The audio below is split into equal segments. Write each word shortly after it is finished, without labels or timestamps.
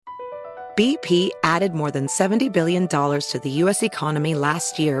BP added more than $70 billion to the U.S. economy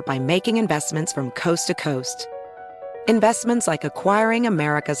last year by making investments from coast to coast. Investments like acquiring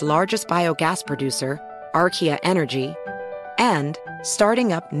America's largest biogas producer, Archaea Energy, and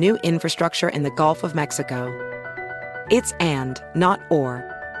starting up new infrastructure in the Gulf of Mexico. It's and, not or.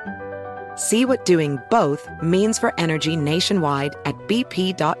 See what doing both means for energy nationwide at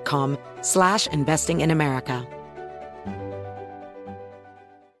bp.com/investing in America.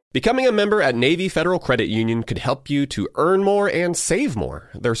 Becoming a member at Navy Federal Credit Union could help you to earn more and save more.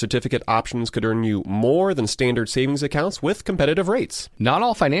 Their certificate options could earn you more than standard savings accounts with competitive rates. Not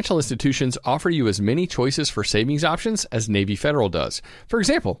all financial institutions offer you as many choices for savings options as Navy Federal does. For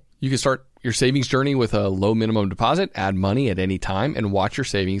example, you can start your savings journey with a low minimum deposit, add money at any time, and watch your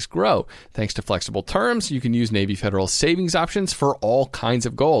savings grow. Thanks to flexible terms, you can use Navy Federal's savings options for all kinds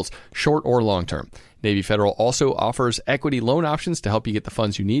of goals, short or long term. Navy Federal also offers equity loan options to help you get the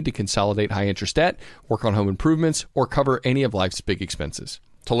funds you need to consolidate high-interest debt, work on home improvements, or cover any of life's big expenses.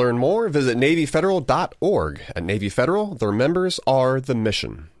 To learn more, visit NavyFederal.org. At Navy Federal, their members are the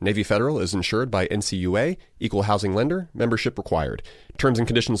mission. Navy Federal is insured by NCUA, Equal Housing Lender, membership required. Terms and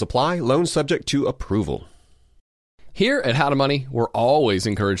conditions apply, loans subject to approval. Here at How to Money, we're always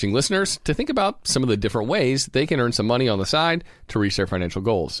encouraging listeners to think about some of the different ways they can earn some money on the side to reach their financial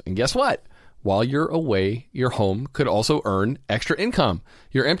goals. And guess what? While you're away, your home could also earn extra income.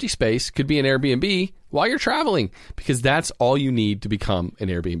 Your empty space could be an Airbnb while you're traveling, because that's all you need to become an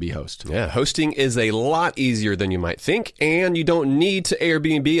Airbnb host. Yeah, hosting is a lot easier than you might think, and you don't need to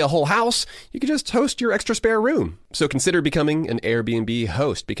Airbnb a whole house. You can just host your extra spare room. So consider becoming an Airbnb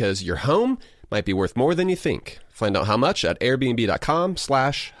host, because your home might be worth more than you think. Find out how much at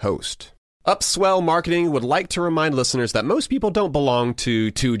airbnb.com/host. Upswell Marketing would like to remind listeners that most people don't belong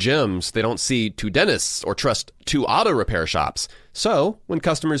to two gyms. They don't see two dentists or trust two auto repair shops. So, when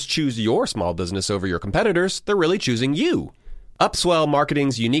customers choose your small business over your competitors, they're really choosing you. Upswell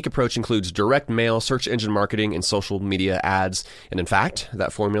Marketing's unique approach includes direct mail, search engine marketing, and social media ads. And in fact,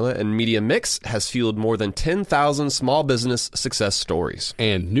 that formula and media mix has fueled more than 10,000 small business success stories.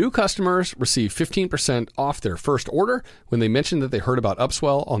 And new customers receive 15% off their first order when they mention that they heard about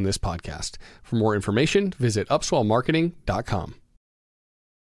Upswell on this podcast. For more information, visit upswellmarketing.com.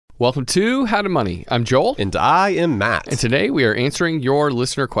 Welcome to How to Money. I'm Joel. And I am Matt. And today we are answering your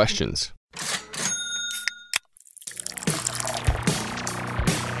listener questions.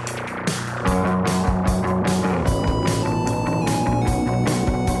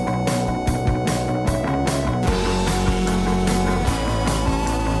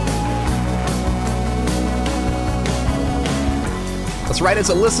 That's right, it's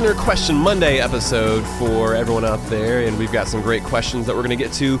a Listener Question Monday episode for everyone out there, and we've got some great questions that we're going to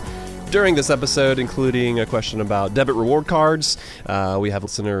get to during this episode, including a question about debit reward cards. We have a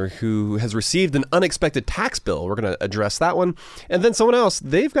listener who has received an unexpected tax bill. We're going to address that one. And then someone else,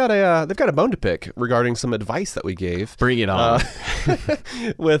 they've got a bone to pick regarding some advice that we gave. Bring it on.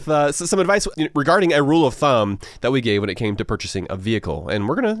 With some advice regarding a rule of thumb that we gave when it came to purchasing a vehicle. And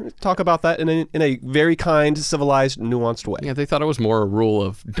we're going to talk about that in a very kind, civilized, nuanced way. Yeah, they thought it was more a rule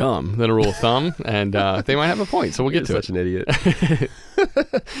of dumb than a rule of thumb, and they might have a point, so we'll get to it. Such an idiot.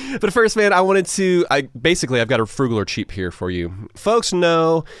 But first, man, I've got a frugal or cheap here for you. Folks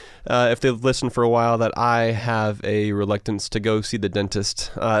know, if they've listened for a while, that I have a reluctance to go see the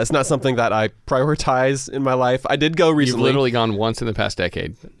dentist. It's not something that I prioritize in my life. I did go recently. You've literally gone once in the past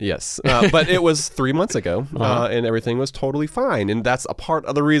decade. Yes, but it was 3 months ago, and everything was totally fine. And that's a part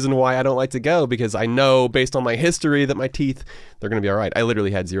of the reason why I don't like to go, because I know, based on my history, that my teeth, they're going to be all right. I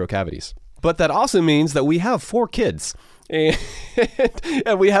literally had 0 cavities. But that also means that we have 4 kids. And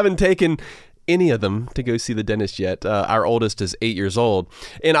we haven't taken any of them to go see the dentist yet. Our oldest is 8 years old.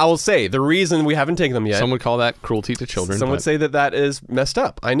 And I will say, the reason we haven't taken them yet... Some would call that cruelty to children. Some would say that is messed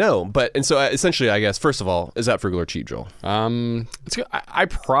up. I know. And so essentially, I guess, first of all, is that frugal or cheap, Joel? I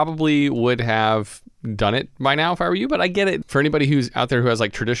probably would have done it by now if I were you, but I get it. For anybody who's out there who has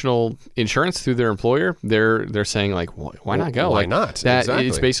like traditional insurance through their employer, they're saying like, why not go? Why not? That exactly.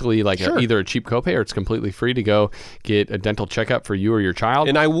 It's basically like either a cheap copay or it's completely free to go get a dental checkup for you or your child.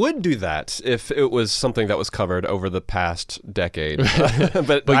 And I would do that if it was something that was covered over the past decade.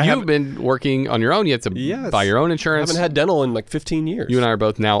 but you've been working on your own. You have to buy your own insurance. I haven't had dental in like 15 years. You and I are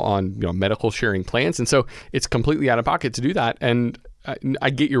both now on medical sharing plans, and so it's completely out of pocket to do that. And I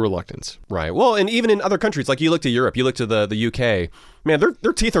get your reluctance. Right. Well, and even in other countries, like you look to Europe, you look to the UK, man,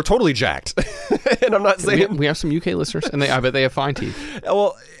 their teeth are totally jacked. And I'm not saying... We have some UK listeners, and I bet they have fine teeth.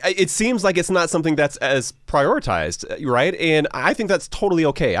 Well, it seems like it's not something that's as prioritized, right? And I think that's totally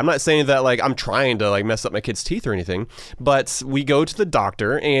okay. I'm not saying that, like, I'm trying to, like, mess up my kids' teeth or anything, but we go to the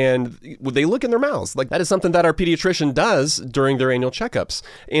doctor, and they look in their mouths. Like, that is something that our pediatrician does during their annual checkups.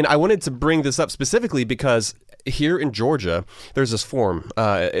 And I wanted to bring this up specifically because... here in Georgia, there's this form.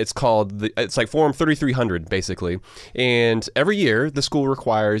 It's like Form 3300, basically. And every year, the school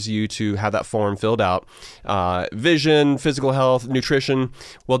requires you to have that form filled out. Vision, physical health, nutrition.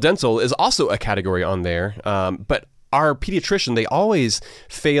 Well, dental is also a category on there. But our pediatrician, they always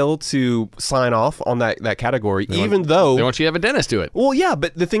fail to sign off on that category, even though... They want you to have a dentist do it. Well, yeah,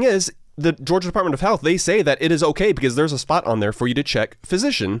 but the thing is, the Georgia Department of Health, they say that it is okay because there's a spot on there for you to check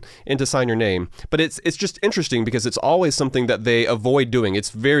physician and to sign your name. But it's just interesting because it's always something that they avoid doing. It's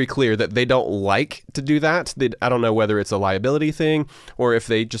very clear that they don't like to do that. I don't know whether it's a liability thing or if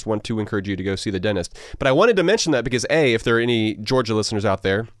they just want to encourage you to go see the dentist. But I wanted to mention that because, A, if there are any Georgia listeners out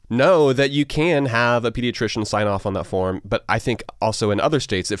there, know that you can have a pediatrician sign off on that form. But I think also in other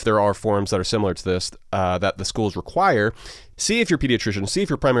states, if there are forms that are similar to this that the schools require, see if your pediatrician, see if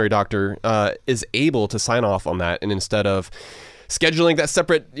your primary doctor is able to sign off on that. And instead of scheduling that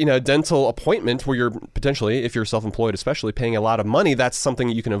separate, dental appointment where you're potentially, if you're self-employed especially, paying a lot of money, that's something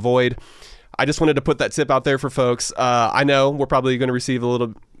that you can avoid. I just wanted to put that tip out there for folks. I know we're probably going to receive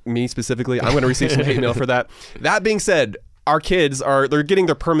me specifically, I'm going to receive some hate mail for that. That being said, our kids they're getting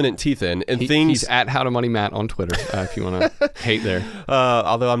their permanent teeth in, and he's at How to Money Matt on Twitter if you want to hate there.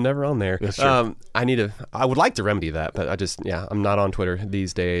 Although I'm never on there. That's true. I would like to remedy that, but I'm not on Twitter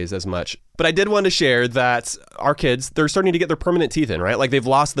these days as much. But I did want to share that our kids, they're starting to get their permanent teeth in, right? Like they've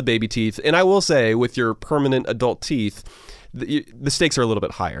lost the baby teeth. And I will say, with your permanent adult teeth, the stakes are a little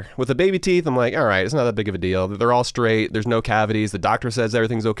bit higher. With the baby teeth, I'm like, all right, it's not that big of a deal. They're all straight. There's no cavities. The doctor says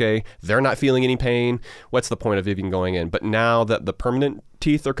everything's okay. They're not feeling any pain. What's the point of even going in? But now that the permanent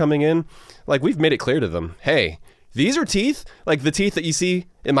teeth are coming in, like we've made it clear to them, hey, these are teeth, like the teeth that you see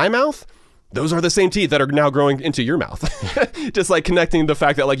in my mouth. Those are the same teeth that are now growing into your mouth. Just like connecting the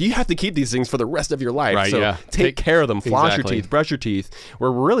fact that like you have to keep these things for the rest of your life. Right, so yeah. take care of them. Floss Exactly. your teeth, brush your teeth.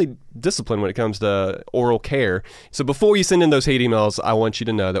 We're really disciplined when it comes to oral care. So before you send in those hate emails, I want you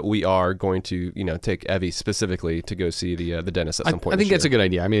to know that we are going to, take Evie specifically to go see the dentist at some point. I think that's a good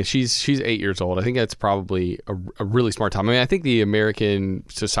idea. I mean, she's 8 years old. I think that's probably a really smart time. I mean, I think the American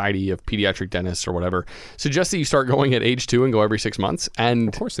Society of Pediatric Dentists or whatever suggests that you start going at age 2 and go every 6 months. And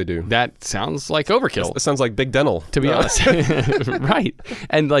of course they do. That sounds like overkill. It sounds like big dental, to be honest. Right.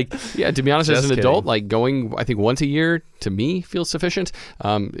 And to be honest, as an adult, like going, I think once a year to me feels sufficient.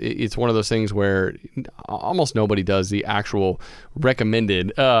 It's one of those things where almost nobody does the actual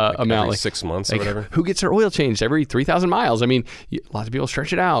recommended amount, every like 6 months or whatever. Who gets their oil changed every 3,000 miles? I mean, lots of people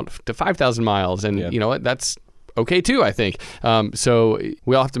stretch it out to 5,000 miles, and you know what? That's okay too, I think. So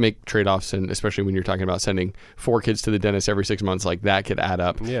we all have to make trade-offs, and especially when you're talking about sending 4 kids to the dentist every 6 months, like that could add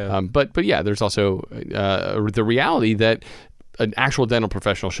up. Yeah. But yeah, there's also the reality that an actual dental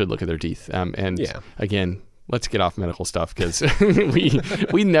professional should look at their teeth. Again, let's get off medical stuff because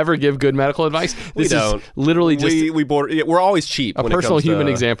we never give good medical advice. We don't. Is literally just we're always cheap. A personal human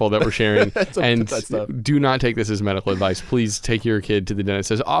example that we're sharing. And stuff. Do not take this as medical advice. Please take your kid to the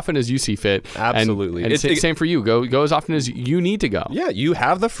dentist as often as you see fit. Absolutely. And same for you. Go as often as you need to go. Yeah, you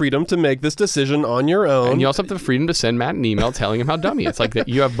have the freedom to make this decision on your own. And you also have the freedom to send Matt an email telling him how dumb he is. It's like that.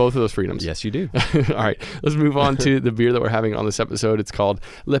 You have both of those freedoms. Yes, you do. All right. Let's move on to the beer that we're having on this episode. It's called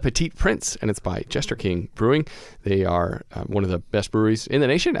Le Petit Prince, and it's by Jester King Brewing. They are one of the best breweries in the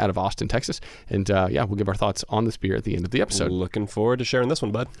nation out of Austin, Texas. And we'll give our thoughts on this beer at the end of the episode. Looking forward to sharing this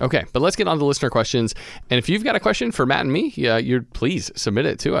one, bud. Okay, but let's get on to listener questions. And if you've got a question for Matt and me, please submit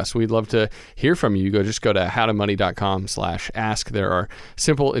it to us. We'd love to hear from you. Just go to howtomoney.com/ask. There are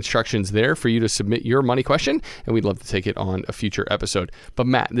simple instructions there for you to submit your money question, and we'd love to take it on a future episode. But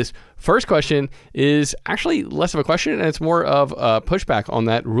Matt, this first question is actually less of a question, and it's more of a pushback on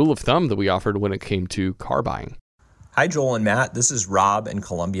that rule of thumb that we offered when it came to car buying. Hi, Joel and Matt. This is Rob in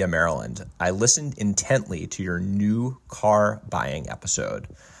Columbia, Maryland. I listened intently to your new car buying episode.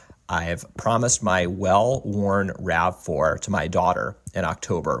 I've promised my well-worn RAV4 to my daughter in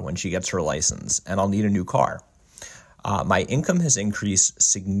October when she gets her license, and I'll need a new car. My income has increased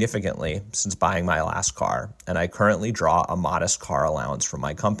significantly since buying my last car, and I currently draw a modest car allowance from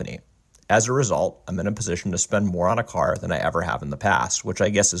my company. As a result, I'm in a position to spend more on a car than I ever have in the past, which I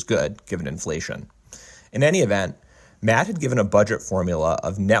guess is good given inflation. In any event, Matt had given a budget formula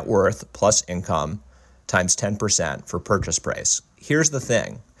of net worth plus income times 10% for purchase price. here's the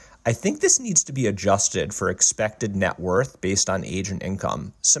thing. I think this needs to be adjusted for expected net worth based on age and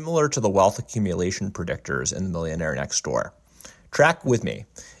income, similar to the wealth accumulation predictors in The Millionaire Next Door. Track with me.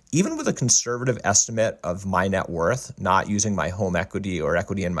 Even with a conservative estimate of my net worth, not using my home equity or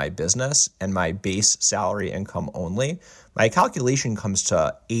equity in my business and my base salary income only, my calculation comes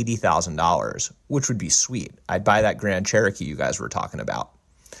to $80,000, which would be sweet. I'd buy that Grand Cherokee you guys were talking about.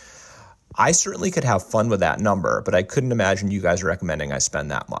 I certainly could have fun with that number, but I couldn't imagine you guys recommending I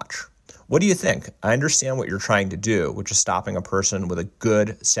spend that much. What do you think? I understand what you're trying to do, which is stopping a person with a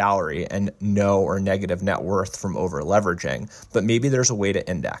good salary and no or negative net worth from over leveraging, but maybe there's a way to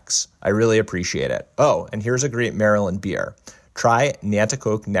index. I really appreciate it. Oh, and here's a great Maryland beer. Try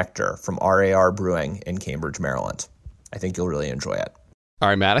Nanticoke Nectar from RAR Brewing in Cambridge, Maryland. I think you'll really enjoy it. All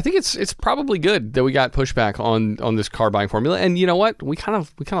right, Matt. I think it's probably good that we got pushback on this car buying formula. And you know what? We kind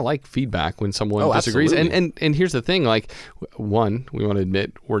of like feedback when someone disagrees. And here's the thing: like, one, we want to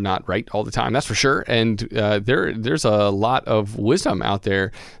admit we're not right all the time. That's for sure. And there's a lot of wisdom out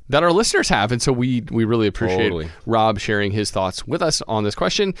there that our listeners have, and so we really appreciate Rob sharing his thoughts with us on this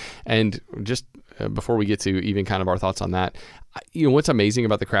question. And just before we get to even kind of our thoughts on that, what's amazing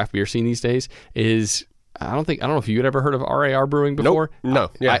about the craft beer scene these days is, I don't know if you had ever heard of RAR Brewing before.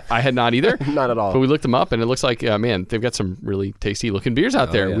 Nope. No. Yeah. I had not either. Not at all. But we looked them up, and it looks like, man, they've got some really tasty looking beers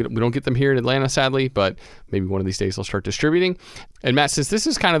out there. Yeah. We don't get them here in Atlanta, sadly, but maybe one of these days they'll start distributing. And Matt, since this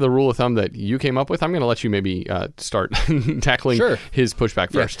is kind of the rule of thumb that you came up with, I'm going to let you maybe start tackling his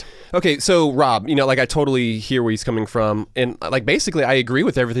pushback first. Yeah. Okay, so Rob, I totally hear where he's coming from. And basically I agree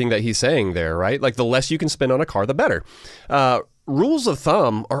with everything that he's saying there, right? Like, the less you can spend on a car, the better. Rules of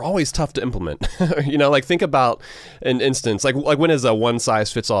thumb are always tough to implement. Think about an instance, like when is a one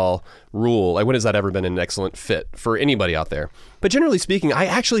size fits all rule? Like, when has that ever been an excellent fit for anybody out there? But generally speaking, I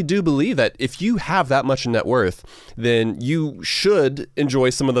actually do believe that if you have that much net worth, then you should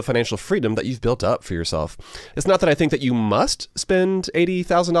enjoy some of the financial freedom that you've built up for yourself. It's not that I think that you must spend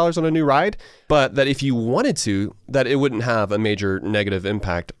 $80,000 on a new ride, but that if you wanted to, that it wouldn't have a major negative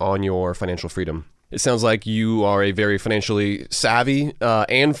impact on your financial freedom. It sounds like you are a very financially savvy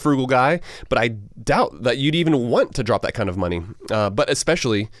and frugal guy, but I doubt that you'd even want to drop that kind of money. But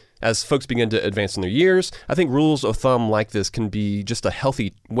especially as folks begin to advance in their years, I think rules of thumb like this can be just a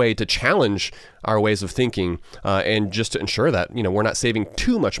healthy way to challenge our ways of thinking and just to ensure that, we're not saving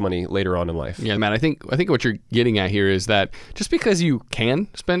too much money later on in life. Yeah, Matt, I think what you're getting at here is that just because you can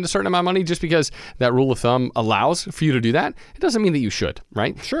spend a certain amount of money, just because that rule of thumb allows for you to do that, it doesn't mean that you should,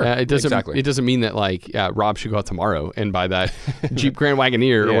 right? Sure, it doesn't. Exactly. It doesn't mean that Rob should go out tomorrow and buy that Jeep Grand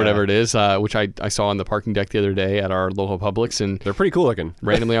Wagoneer or whatever it is, which I saw on the parking deck the other day at our local Publix, and they're pretty cool looking.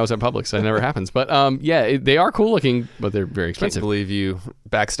 Randomly, I was at Publix. That never happens, but they are cool looking, but they're very expensive. Can't believe you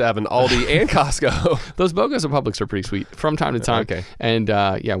backstabbing Aldi and Costco. Those BOGOs at Publix are pretty sweet from time to time. Okay. And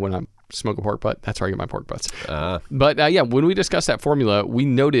when I smoke a pork butt, that's where I get my pork butts. But when we discussed that formula, we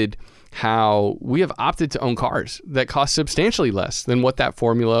noted how we have opted to own cars that cost substantially less than what that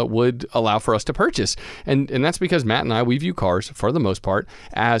formula would allow for us to purchase. And that's because Matt and we view cars, for the most part,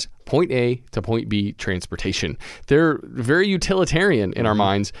 as point A to point B transportation. They're very utilitarian in our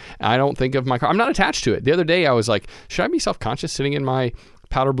minds. I don't think of my car. I'm not attached to it. The other day, I was like, should I be self-conscious sitting in my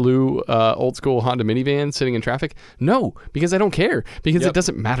powder blue old school Honda minivan sitting in traffic? No, because I don't care, because it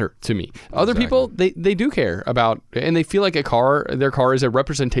doesn't matter to me. Other people, they do care about, and they feel like their car is a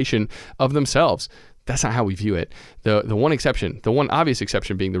representation of themselves. That's not how we view it. The one obvious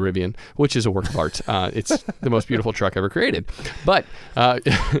exception being the Rivian, which is a work of art. It's the most beautiful truck ever created. But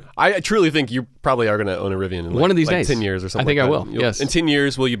I truly think you probably are going to own a Rivian in one of these days. 10 years or something. I think like I will. Yes. In 10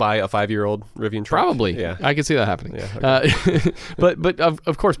 years, will you buy a 5-year-old Rivian truck? Probably. Yeah. I can see that happening. Yeah, okay. But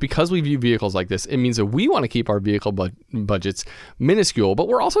of course, because we view vehicles like this, it means that we want to keep our vehicle budgets minuscule. But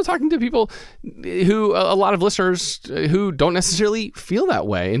we're also talking to people who, a lot of listeners who don't necessarily feel that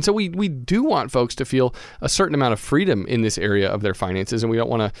way. And so we do want folks to feel a certain amount of freedom in this area of their finances, and we don't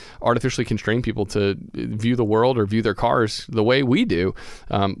want to artificially constrain people to view the world or view their cars the way we do.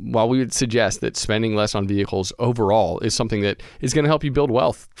 While we would suggest that spending less on vehicles overall is something that is going to help you build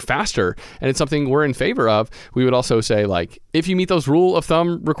wealth faster, and it's something we're in favor of, we would also say, if you meet those rule of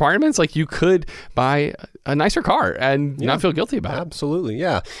thumb requirements, you could buy a nicer car and not feel guilty about it. Absolutely,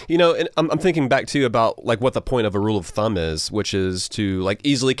 yeah. And I'm thinking back too about what the point of a rule of thumb is, which is to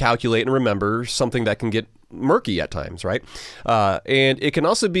easily calculate and remember something that can get murky at times, right? And it can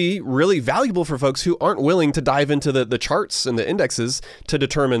also be really valuable for folks who aren't willing to dive into the charts and the indexes to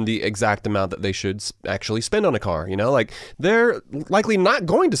determine the exact amount that they should actually spend on a car. Like they're likely not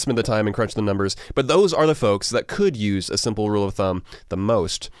going to spend the time and crunch the numbers, but those are the folks that could use a simple rule of thumb the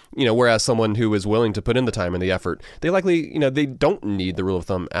most. Whereas someone who is willing to put in the time and the effort, they likely, they don't need the rule of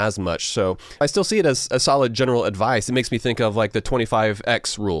thumb as much. So I still see it as a solid general advice. It makes me think of like the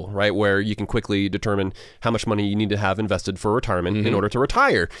 25X rule, right? Where you can quickly determine how much money you need to have invested for retirement in order to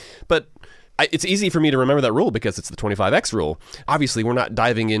retire. But it's easy for me to remember that rule because it's the 25X rule. Obviously, we're not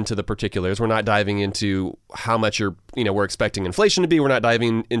diving into the particulars. We're not diving into how much we're expecting inflation to be. We're not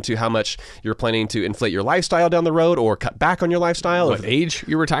diving into how much you're planning to inflate your lifestyle down the road or cut back on your lifestyle. What age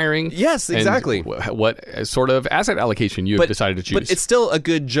you're retiring. Yes, exactly. What sort of asset allocation you've decided to choose. But it's still a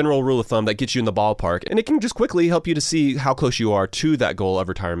good general rule of thumb that gets you in the ballpark, and it can just quickly help you to see how close you are to that goal of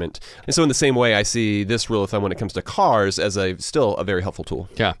retirement. And so in the same way, I see this rule of thumb when it comes to cars as still a very helpful tool.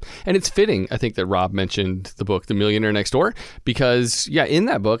 Yeah, and it's fitting, I think, that Rob mentioned the book, The Millionaire Next Door, because, in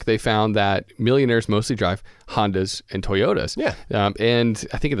that book, they found that millionaires mostly drive Hondas and Toyotas. Yeah. And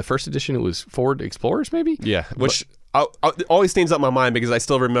I think in the first edition, it was Ford Explorers, maybe? Yeah, which it always stands out in my mind because I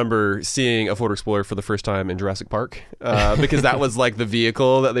still remember seeing a Ford Explorer for the first time in Jurassic Park because that was like the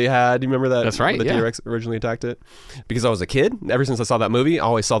vehicle that they had. Do you remember that? That's right, The T-Rex originally attacked it. Because I was a kid, ever since I saw that movie, I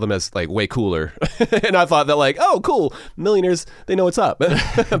always saw them as like way cooler. And I thought that like, oh, cool, millionaires, they know what's up.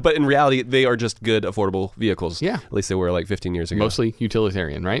 But in reality, they are just good, affordable vehicles. Yeah. At least they were like 15 years ago. Mostly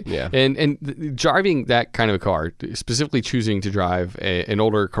utilitarian, right? Yeah. And driving that kind of a car, specifically choosing to drive an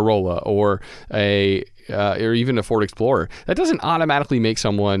older Corolla or or even a Ford Explorer, that doesn't automatically make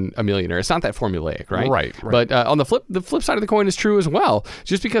someone a millionaire. It's not that formulaic, right? Right. But on the flip side of the coin is true as well.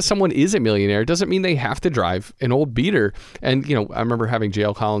 Just because someone is a millionaire doesn't mean they have to drive an old beater. And, I remember having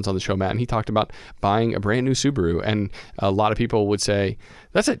J.L. Collins on the show, Matt, and he talked about buying a brand new Subaru. And a lot of people would say,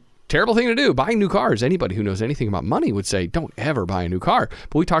 that's a terrible thing to do, buying new cars. Anybody who knows anything about money would say, don't ever buy a new car.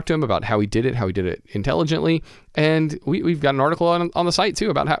 But we talked to him about how he did it intelligently. And we've got an article on the site, too,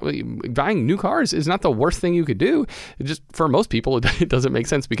 about how buying new cars is not the worst thing you could do. It just, for most people, it doesn't make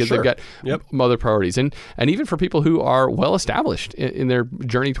sense because they've got other priorities. And even for people who are well-established in their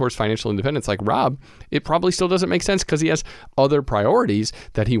journey towards financial independence, like Rob, it probably still doesn't make sense because he has other priorities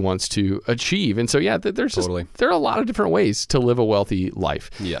that he wants to achieve. And so, there are a lot of different ways to live a wealthy life.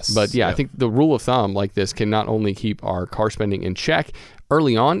 Yes. But, I think the rule of thumb like this can not only keep our car spending in check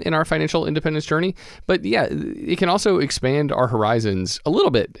early on in our financial independence journey, but it can also expand our horizons a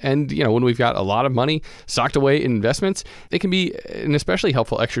little bit. And, when we've got a lot of money socked away in investments, it can be an especially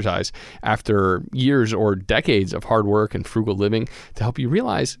helpful exercise after years or decades of hard work and frugal living to help you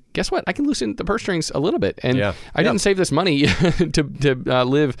realize, guess what? I can loosen the purse strings a little bit. And I didn't save this money to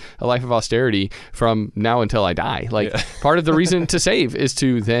live a life of austerity from now until I die. Part of the reason to save is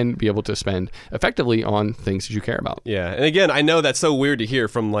to then be able to spend effectively on things that you care about. Yeah. And again, I know that's so weird to hear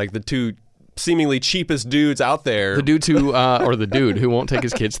from like the two seemingly cheapest dudes out there. The dude who won't take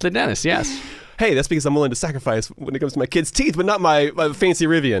his kids to the dentist. Yes. Hey, that's because I'm willing to sacrifice when it comes to my kids' teeth, but not my fancy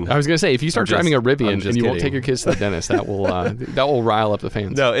Rivian. I was going to say, if you start driving a Rivian and you won't take your kids to the dentist, that will rile up the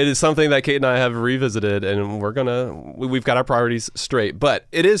fans. No, it is something that Kate and I have revisited, and we've got our priorities straight. But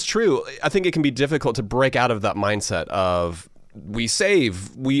it is true. I think it can be difficult to break out of that mindset of we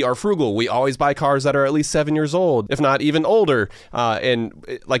save, we are frugal, we always buy cars that are at least 7 years old, if not even older. And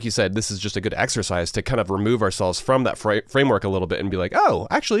like you said, this is just a good exercise to kind of remove ourselves from that framework a little bit and be like, oh,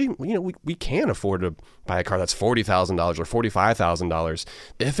 actually, we can afford to buy a car that's $40,000 or $45,000.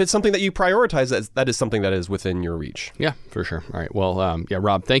 If it's something that you prioritize, that is something that is within your reach. Yeah, for sure. All right. Well,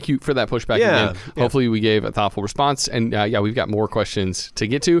 Rob, thank you for that pushback again. Hopefully we gave a thoughtful response. And we've got more questions to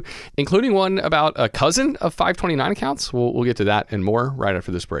get to, including one about a cousin of 529 accounts. We'll get to that and more right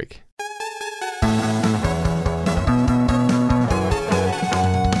after this break.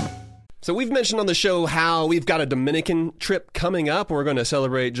 So we've mentioned on the show how we've got a Dominican trip coming up. We're going to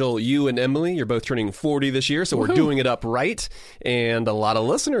celebrate, Joel, you and Emily. You're both turning 40 this year, so we're doing it up right. And a lot of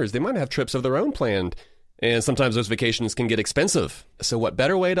listeners, they might have trips of their own planned. And sometimes those vacations can get expensive. So what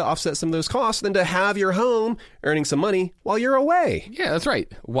better way to offset some of those costs than to have your home earning some money while you're away? Yeah, that's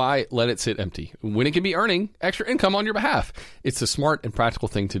right. Why let it sit empty when it can be earning extra income on your behalf? It's a smart and practical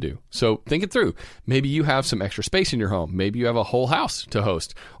thing to do. So think it through. Maybe you have some extra space in your home. Maybe you have a whole house to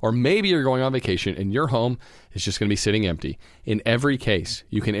host. Or maybe you're going on vacation and your home is just going to be sitting empty. In every case,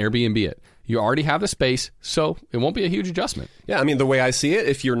 you can Airbnb it. You already have the space, so it won't be a huge adjustment. Yeah, I mean, the way I see it,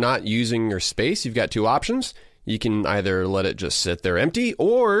 if you're not using your space, you've got two options. You can either let it just sit there empty,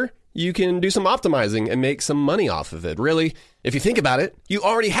 or you can do some optimizing and make some money off of it. Really, if you think about it, you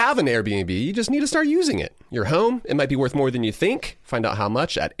already have an Airbnb. You just need to start using it. Your home, it might be worth more than you think. Find out how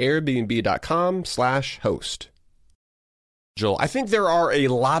much at airbnb.com/host. Joel, I think there are a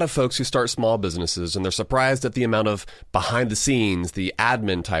lot of folks who start small businesses and they're surprised at the amount of behind the scenes, the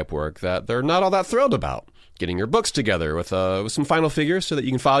admin type work that they're not all that thrilled about. Getting your books together with some final figures so that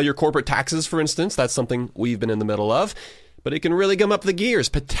you can file your corporate taxes, for instance. That's something we've been in the middle of. But it can really gum up the gears,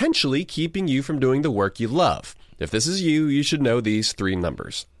 potentially keeping you from doing the work you love. If this is you, you should know these three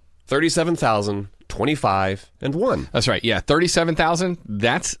numbers: 37,000, 25, and 1. That's right. Yeah, 37,000.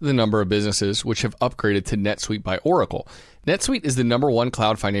 That's the number of businesses which have upgraded to NetSuite by Oracle. NetSuite is the #1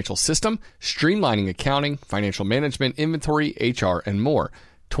 cloud financial system, streamlining accounting, financial management, inventory, HR, and more.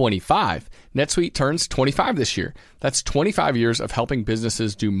 25. NetSuite turns 25 this year. That's 25 years of helping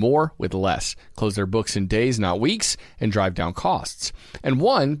businesses do more with less, close their books in days, not weeks, and drive down costs. And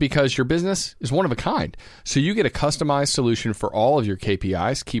 1, because your business is one of a kind. So you get a customized solution for all of your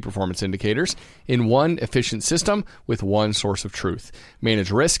KPIs, key performance indicators, in one efficient system with one source of truth.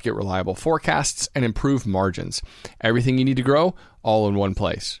 Manage risk, get reliable forecasts, and improve margins. Everything you need to grow, all in one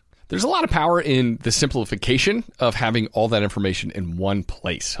place. There's a lot of power in the simplification of having all that information in one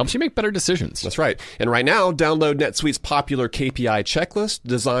place. Helps you make better decisions. That's right. And right now, download NetSuite's popular KPI checklist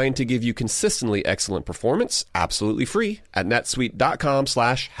designed to give you consistently excellent performance, absolutely free, at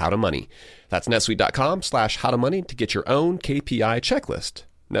netsuite.com/howtomoney. That's netsuite.com/howtomoney to get your own KPI checklist.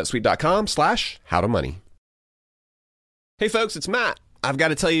 netsuite.com/howtomoney. Hey folks, it's Matt. I've got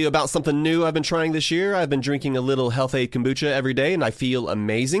to tell you about something new I've been trying this year. I've been drinking a little Health Aid kombucha every day, and I feel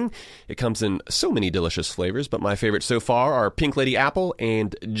amazing. It comes in so many delicious flavors, but my favorites so far are Pink Lady Apple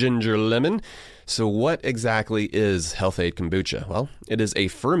and Ginger Lemon. So what exactly is Health Aid kombucha? Well, it is a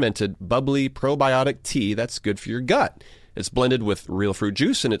fermented, bubbly, probiotic tea that's good for your gut. It's blended with real fruit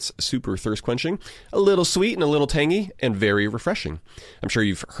juice, and it's super thirst-quenching, a little sweet and a little tangy, and very refreshing. I'm sure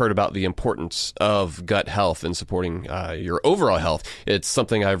you've heard about the importance of gut health and supporting your overall health. It's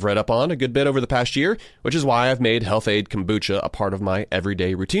something I've read up on a good bit over the past year, which is why I've made Health Aid kombucha a part of my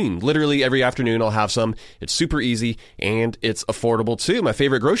everyday routine. Literally every afternoon I'll have some. It's super easy, and it's affordable too. My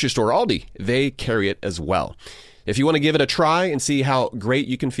favorite grocery store, Aldi, they carry it as well. If you want to give it a try and see how great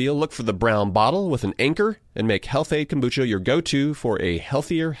you can feel, look for the brown bottle with an anchor and make Health Aid kombucha your go-to for a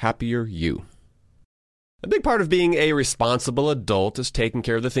healthier, happier you. A big part of being a responsible adult is taking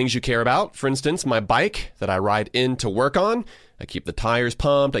care of the things you care about. For instance, my bike that I ride in to work on. I keep the tires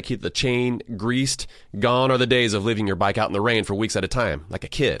pumped. I keep the chain greased. Gone are the days of leaving your bike out in the rain for weeks at a time, like a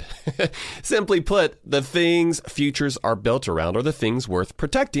kid. Simply put, the things futures are built around are the things worth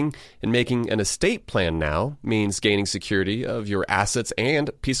protecting, and making an estate plan now means gaining security of your assets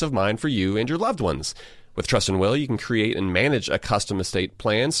and peace of mind for you and your loved ones. With Trust and Will, you can create and manage a custom estate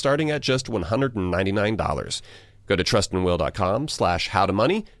plan starting at just $199. Go to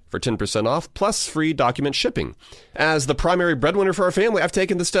trustandwill.com/howtomoney for 10% off plus free document shipping. As the primary breadwinner for our family, I've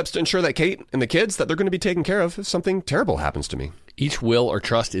taken the steps to ensure that Kate and the kids, that they're going to be taken care of if something terrible happens to me. Each will or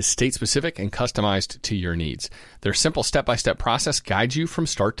trust is state-specific and customized to your needs. Their simple step-by-step process guides you from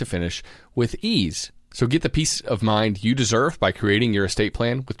start to finish with ease. So get the peace of mind you deserve by creating your estate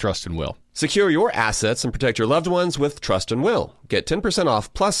plan with Trust and Will. Secure your assets and protect your loved ones with Trust and Will. Get 10%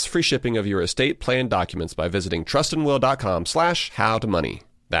 off plus free shipping of your estate plan documents by visiting trustandwill.com/howtomoney.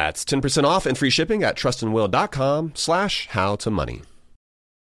 That's 10% off and free shipping at trustandwill.com/howtomoney.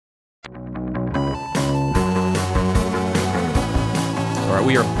 All right,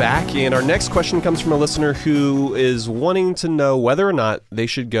 we are back, and our next question comes from a listener who is wanting to know whether or not they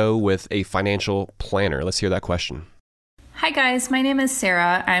should go with a financial planner. Let's hear that question. Hi guys, my name is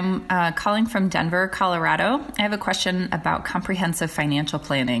Sarah. I'm calling from Denver, Colorado. I have a question about comprehensive financial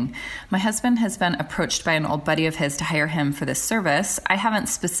planning. My husband has been approached by an old buddy of his to hire him for this service. I haven't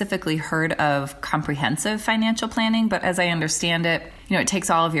specifically heard of comprehensive financial planning, but as I understand it, it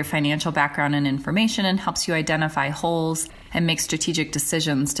takes all of your financial background and information and helps you identify holes and make strategic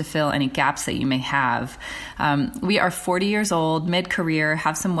decisions to fill any gaps that you may have. We are 40 years old, mid-career,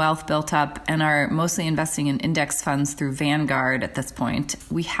 have some wealth built up, and are mostly investing in index funds through Vanguard at this point.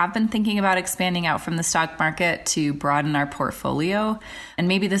 We have been thinking about expanding out from the stock market to broaden our portfolio, and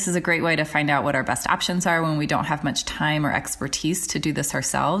maybe this is a great way to find out what our best options are when we don't have much time or expertise to do this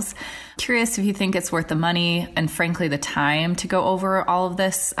ourselves. Curious if you think it's worth the money and frankly the time to go over all of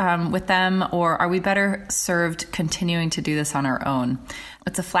this with them, or are we better served continuing to do this on our own?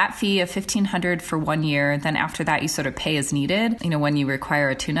 It's a flat fee of $1,500 for 1 year. Then after that, you sort of pay as needed, when you require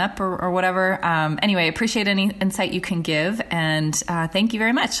a tune-up or whatever. Anyway, appreciate any insight you can give. And thank you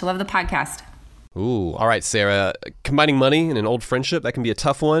very much. Love the podcast. Ooh, all right, Sarah. Combining money and an old friendship, that can be a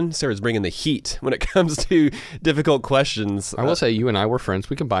tough one. Sarah's bringing the heat when it comes to difficult questions. I will say you and I were friends.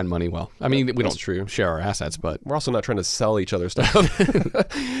 We combine money well. I mean, we don't share our assets, but we're also not trying to sell each other stuff.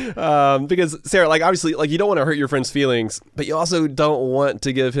 Because, Sarah, obviously, you don't want to hurt your friend's feelings, but you also don't want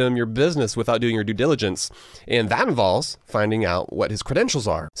to give him your business without doing your due diligence. And that involves finding out what his credentials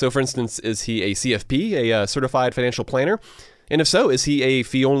are. So, for instance, is he a CFP, a certified financial planner? And if so, is he a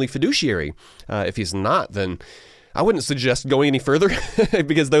fee-only fiduciary? If he's not, then I wouldn't suggest going any further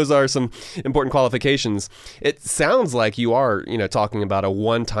because those are some important qualifications. It sounds like you are, talking about a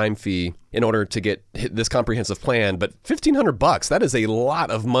one-time fee in order to get this comprehensive plan, but $1,500, that is a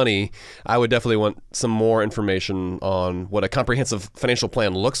lot of money. I would definitely want some more information on what a comprehensive financial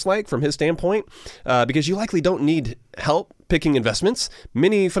plan looks like from his standpoint, because you likely don't need help picking investments.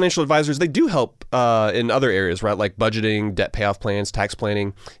 Many financial advisors, they do help in other areas, right? Like budgeting, debt payoff plans, tax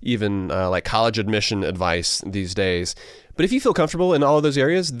planning, even like college admission advice these days. But if you feel comfortable in all of those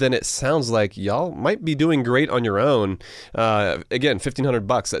areas, then it sounds like y'all might be doing great on your own. Again,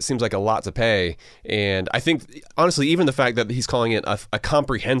 $1,500, that seems like a lot to pay. And I think, honestly, even the fact that he's calling it a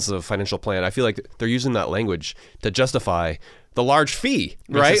comprehensive financial plan, I feel like they're using that language to justify the large fee,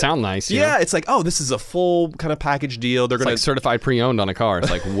 right? Makes it sound nice. Yeah, it's like, oh, this is a full kind of package deal. They're It's going like certified pre-owned on a car.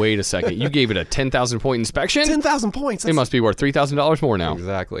 It's like, wait a second. You gave it a 10,000 point inspection? 10,000 points. It must be worth $3,000 more now.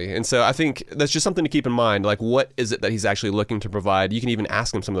 Exactly. And so I think that's just something to keep in mind. Like, what is it that he's actually looking to provide? You can even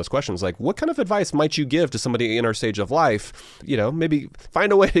ask him some of those questions. Like, what kind of advice might you give to somebody in our stage of life? Maybe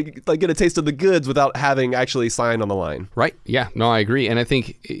find a way to get a taste of the goods without having actually signed on the line. Right. Yeah. No, I agree. And I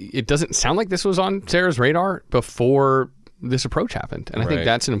think it doesn't sound like this was on Sarah's radar before this approach happened. And I think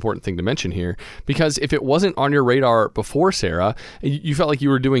that's an important thing to mention here, because if it wasn't on your radar before Sarah, you felt like you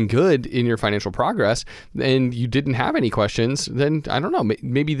were doing good in your financial progress and you didn't have any questions, then I don't know,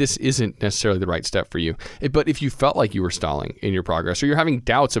 maybe this isn't necessarily the right step for you. But if you felt like you were stalling in your progress or you're having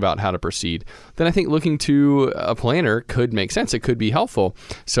doubts about how to proceed, then I think looking to a planner could make sense. It could be helpful.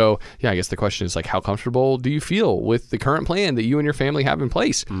 So yeah, I guess the question is how comfortable do you feel with the current plan that you and your family have in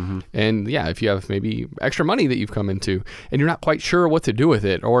place? Mm-hmm. And yeah, if you have maybe extra money that you've come into and you're not quite sure what to do with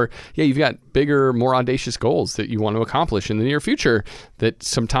it, or you've got bigger, more audacious goals that you want to accomplish in the near future that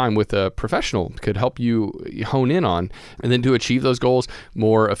some time with a professional could help you hone in on, and then to achieve those goals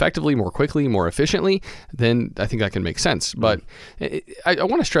more effectively, more quickly, more efficiently, then I think that can make sense. But I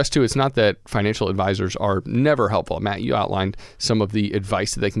want to stress too, it's not that financial advisors are never helpful. Matt, you outlined some of the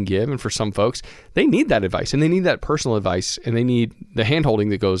advice that they can give, and for some folks, they need that advice and they need that personal advice and they need the hand-holding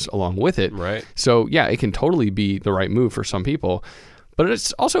that goes along with it. Right. So yeah, it can totally be the right move for some people. But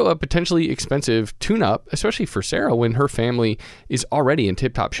it's also a potentially expensive tune-up, especially for Sarah when her family is already in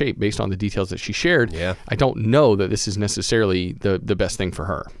tip-top shape based on the details that she shared. Yeah. I don't know that this is necessarily the best thing for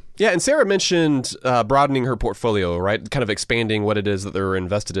her. Yeah, and Sarah mentioned broadening her portfolio, right? Kind of expanding what it is that they're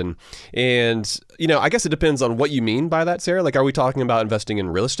invested in. And, I guess it depends on what you mean by that, Sarah. Like, are we talking about investing in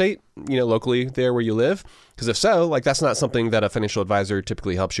real estate, locally there where you live? Because if so, that's not something that a financial advisor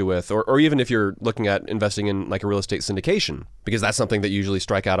typically helps you with. Or even if you're looking at investing in a real estate syndication, because that's something that you usually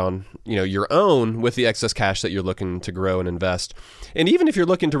strike out on, your own with the excess cash that you're looking to grow and invest. And even if you're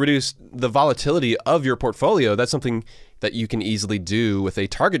looking to reduce the volatility of your portfolio, that's something that you can easily do with a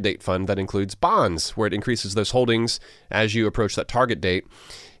target date fund that includes bonds, where it increases those holdings as you approach that target date.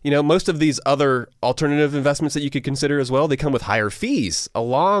 Most of these other alternative investments that you could consider as well, they come with higher fees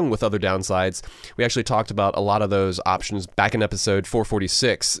along with other downsides. We actually talked about a lot of those options back in episode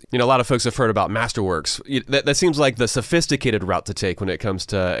 446. A lot of folks have heard about Masterworks. That seems like the sophisticated route to take when it comes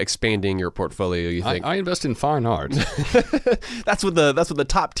to expanding your portfolio, you think? I invest in fine art. That's what the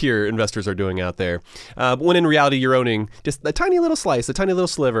top tier investors are doing out there. But when in reality, you're owning just a tiny little slice, a tiny little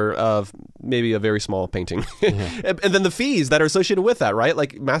sliver of maybe a very small painting. Yeah. And then the fees that are associated with that, right?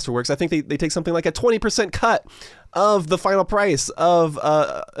 Like Masterworks, I think they take something like a 20% cut of the final price of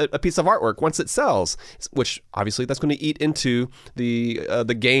a piece of artwork once it sells, which obviously that's going to eat into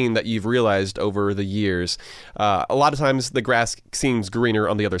the gain that you've realized over the years. A lot of times the grass seems greener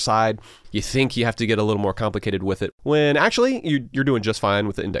on the other side. You think you have to get a little more complicated with it, when actually you're doing just fine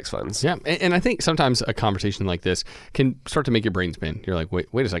with the index funds. Yeah, and I think sometimes a conversation like this can start to make your brain spin. You're like,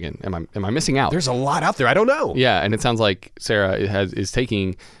 wait a second, am I missing out? There's a lot out there I don't know. Yeah, and it sounds like Sarah is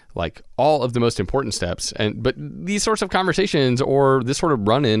taking like all of the most important steps. But these sorts of conversations or this sort of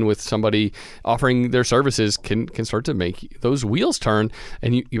run-in with somebody offering their services can start to make those wheels turn.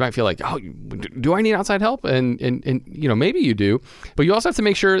 And you might feel like, oh, do I need outside help? And maybe you do. But you also have to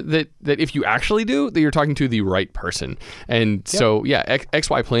make sure that if you actually do, that you're talking to the right person. And so,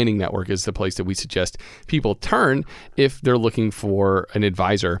 XY Planning Network is the place that we suggest people turn if they're looking for an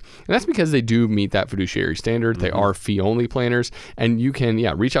advisor. And that's because they do meet that fiduciary standard. They are fee-only planners. And you can,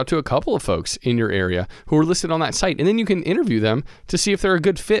 reach out to a couple of folks in your area who are listed on that site. And then you can interview them to see if they're a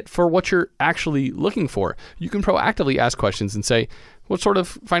good fit for what you're actually looking for. You can proactively ask questions and say, what sort of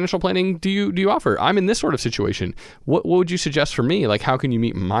financial planning do you offer? I'm in this sort of situation. What would you suggest for me? Like, how can you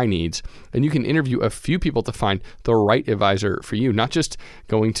meet my needs? And you can interview a few people to find the right advisor for you, not just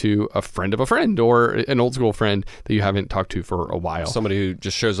going to a friend of a friend or an old school friend that you haven't talked to for a while. Somebody who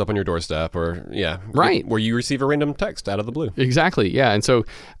just shows up on your doorstep or, right, where you receive a random text out of the blue. Exactly, yeah. And so,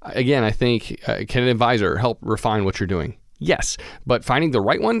 again, I think, can an advisor help refine what you're doing? Yes, but finding the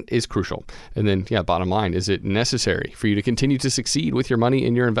right one is crucial. And then, bottom line, is it necessary for you to continue to succeed with your money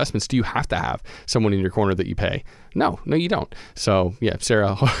and your investments? Do you have to have someone in your corner that you pay? No, you don't. So,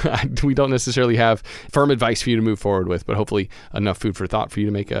 Sarah, we don't necessarily have firm advice for you to move forward with, but hopefully enough food for thought for you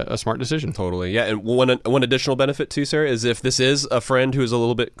to make a smart decision. Totally, yeah. And one additional benefit too, Sarah, is if this is a friend who is a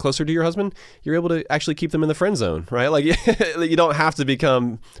little bit closer to your husband, you're able to actually keep them in the friend zone, right? Like, you don't have to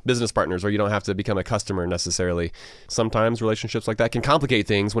become business partners or you don't have to become a customer necessarily. Sometimes relationships like that can complicate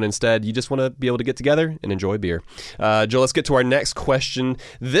things when instead you just want to be able to get together and enjoy beer. Joe, let's get to our next question.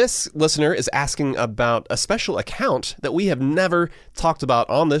 This listener is asking about a special account that we have never talked about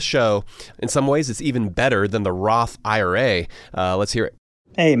on this show. In some ways, it's even better than the Roth IRA. Let's hear it.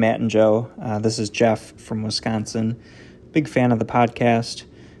 Hey, Matt and Joe. This is Jeff from Wisconsin. Big fan of the podcast.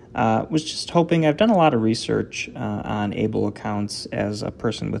 Was just hoping, I've done a lot of research on ABLE accounts as a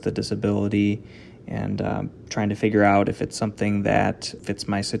person with a disability and trying to figure out if it's something that fits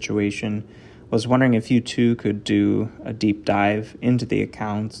my situation. Was wondering if you two could do a deep dive into the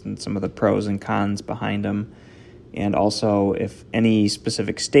accounts and some of the pros and cons behind them. And also if any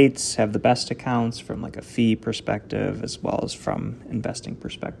specific states have the best accounts from like a fee perspective as well as from investing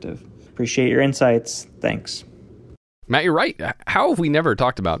perspective. Appreciate your insights. Thanks. Matt, you're right. How have we never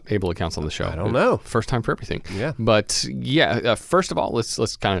talked about ABLE accounts on the show? I don't know. First time for everything. Yeah. But first of all,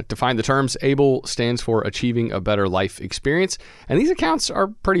 let's kind of define the terms. ABLE stands for Achieving a Better Life Experience. And these accounts are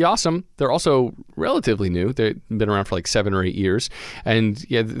pretty awesome. They're also relatively new. They've been around for like 7 or 8 years. And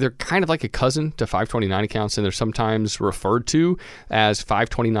they're kind of like a cousin to 529 accounts. And they're sometimes referred to as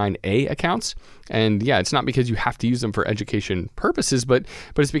 529A accounts. And it's not because you have to use them for education purposes, but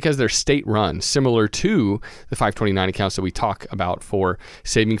it's because they're state-run, similar to the 529 accounts that we talk about for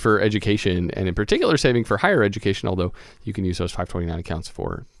saving for education, and in particular saving for higher education, although you can use those 529 accounts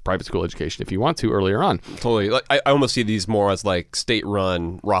for private school education if you want to earlier on. Totally. I almost see these more as like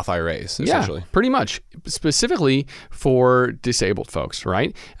state-run Roth IRAs, essentially. Yeah, pretty much. Specifically for disabled folks,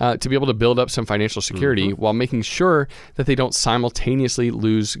 right? To be able to build up some financial security while making sure that they don't simultaneously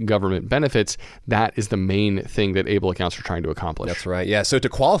lose government benefits. That is the main thing that ABLE accounts are trying to accomplish. That's right. Yeah. So to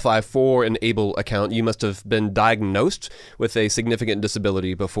qualify for an ABLE account, you must have been diagnosed with a significant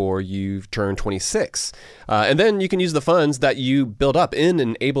disability before you've turned 26. And then you can use the funds that you build up in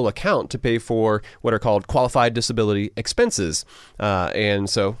an ABLE account to pay for what are called qualified disability expenses. And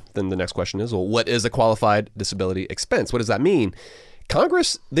so then the next question is, well, what is a qualified disability expense? What does that mean?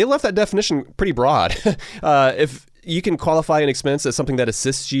 Congress, they left that definition pretty broad. If you can qualify an expense as something that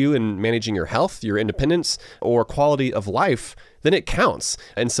assists you in managing your health, your independence, or quality of life, then it counts.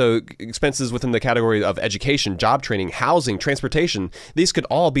 And so expenses within the category of education, job training, housing, transportation, these could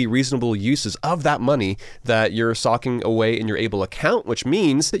all be reasonable uses of that money that you're socking away in your ABLE account, which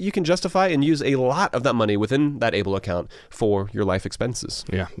means that you can justify and use a lot of that money within that ABLE account for your life expenses.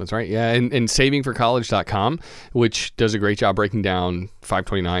 Yeah, that's right. Yeah, and savingforcollege.com, which does a great job breaking down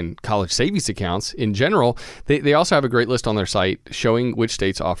 529 college savings accounts in general, they also have a great list on their site showing which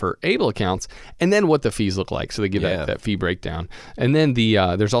states offer ABLE accounts and then what the fees look like. So they give that fee breakdown. And then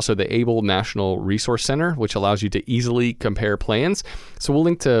there's also the ABLE National Resource Center, which allows you to easily compare plans. So we'll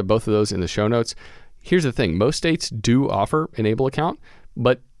link to both of those in the show notes. Here's the thing. Most states do offer an ABLE account,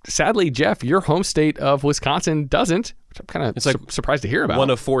 but sadly, Jeff, your home state of Wisconsin doesn't, which I'm kind of surprised to hear about. One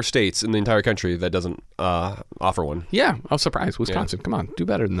of 4 states in the entire country that doesn't offer one. Yeah, I was surprised. Wisconsin, come on, do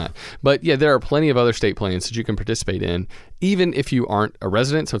better than that. But there are plenty of other state plans that you can participate in, even if you aren't a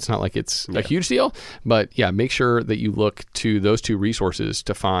resident, so it's not like it's a huge deal. But make sure that you look to those 2 resources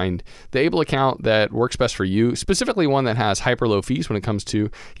to find the ABLE account that works best for you, specifically one that has hyper low fees when it comes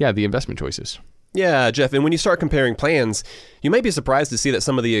to, the investment choices. Yeah, Jeff, and when you start comparing plans, you might be surprised to see that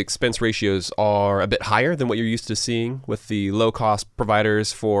some of the expense ratios are a bit higher than what you're used to seeing with the low-cost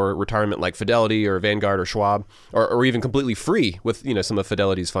providers for retirement like Fidelity or Vanguard or Schwab, or even completely free with some of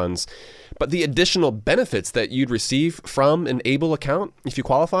Fidelity's funds. But the additional benefits that you'd receive from an Able account, if you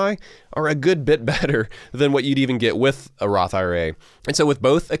qualify, are a good bit better than what you'd even get with a Roth IRA. And so with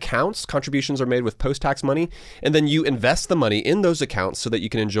both accounts, contributions are made with post-tax money, and then you invest the money in those accounts so that you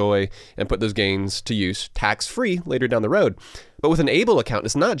can enjoy and put those gains to use tax-free later down the road. But with an Able account,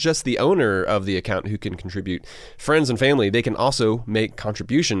 it's not just the owner of the account who can contribute. Friends and family, they can also make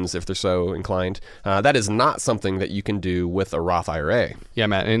contributions if they're so inclined. That is not something that you can do with a Roth IRA. Yeah,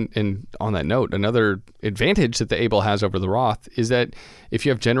 Matt, and on that note, another advantage that the Able has over the Roth is that if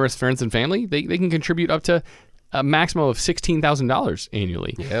you have generous friends and family, they can contribute up to a maximum of $16,000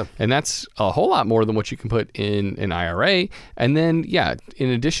 annually. Yeah. And that's a whole lot more than what you can put in an IRA. And then, in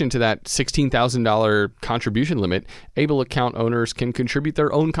addition to that $16,000 contribution limit, Able account owners can contribute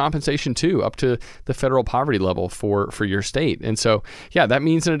their own compensation too, up to the federal poverty level for your state. And so, that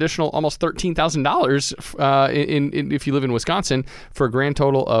means an additional almost $13,000 in if you live in Wisconsin, for a grand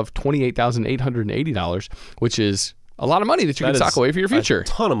total of $28,880, which is a lot of money that you can sock away for your future. A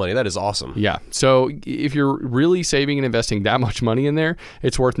ton of money. That is awesome. Yeah. So if you're really saving and investing that much money in there,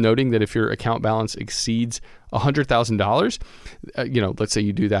 it's worth noting that if your account balance exceeds $100,000, let's say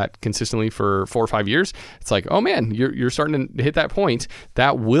you do that consistently for 4 or 5 years, it's like, oh man, you're starting to hit that point.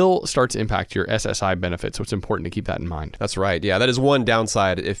 That will start to impact your SSI benefits. So it's important to keep that in mind. That's right. Yeah, that is one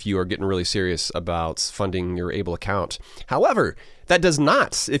downside if you are getting really serious about funding your Able account. However, that does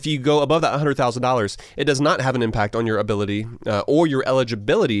not, if you go above that $100,000, it does not have an impact on your ability or your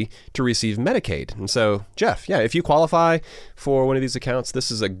eligibility to receive Medicaid. And so, Jeff, if you qualify for one of these accounts, this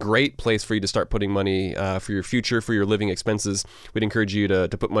is a great place for you to start putting money for your future, for your living expenses. We'd encourage you to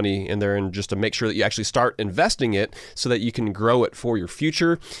put money in there and just to make sure that you actually start investing it so that you can grow it for your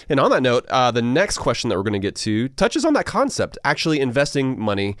future. And on that note, the next question that we're going to get to touches on that concept, actually investing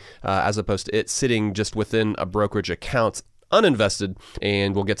money as opposed to it sitting just within a brokerage account uninvested,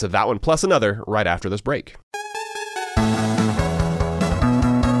 and we'll get to that one plus another right after this break.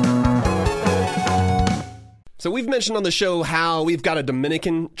 So we've mentioned on the show how we've got a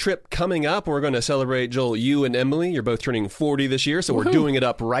Dominican trip coming up. We're going to celebrate, Joel, you and Emily. You're both turning 40 this year, so we're doing it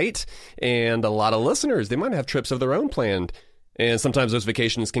up right. And a lot of listeners, they might have trips of their own planned. And sometimes those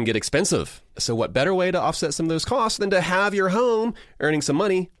vacations can get expensive. So what better way to offset some of those costs than to have your home earning some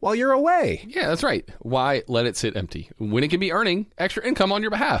money while you're away? Yeah, that's right. Why let it sit empty when it can be earning extra income on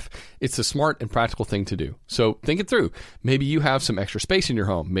your behalf? It's a smart and practical thing to do. So think it through. Maybe you have some extra space in your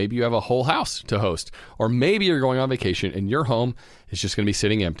home. Maybe you have a whole house to host. Or maybe you're going on vacation and your home is just going to be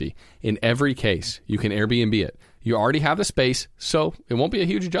sitting empty. In every case, you can Airbnb it. You already have the space, so it won't be a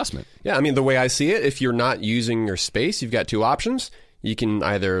huge adjustment. Yeah, I mean, the way I see it, if you're not using your space, you've got two options. You can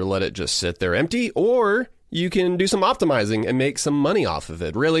either let it just sit there empty, or you can do some optimizing and make some money off of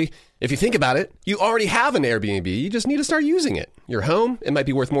it. Really, if you think about it, you already have an Airbnb. You just need to start using it. Your home, it might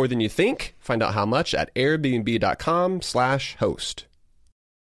be worth more than you think. Find out how much at airbnb.com/host.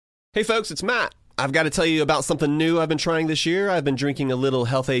 Hey folks, it's Matt. I've got to tell you about something new I've been trying this year. I've been drinking a little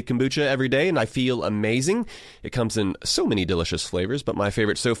Health Aid kombucha every day, and I feel amazing. It comes in so many delicious flavors, but my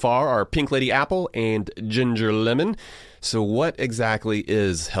favorites so far are Pink Lady Apple and Ginger Lemon. So what exactly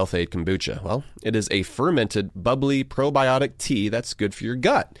is Health Aid kombucha? Well, it is a fermented, bubbly probiotic tea that's good for your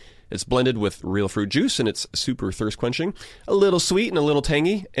gut. It's blended with real fruit juice, and it's super thirst-quenching, a little sweet and a little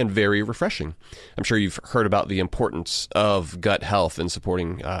tangy, and very refreshing. I'm sure you've heard about the importance of gut health and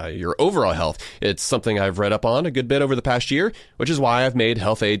supporting your overall health. It's something I've read up on a good bit over the past year, which is why I've made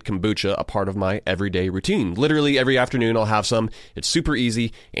Health Aid kombucha a part of my everyday routine. Literally every afternoon I'll have some. It's super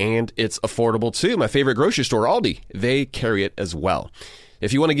easy, and it's affordable too. My favorite grocery store, Aldi, they carry it as well.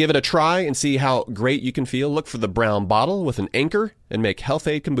 If you want to give it a try and see how great you can feel, look for the brown bottle with an anchor and make Health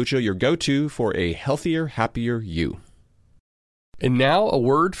Aid kombucha your go-to for a healthier, happier you. And now a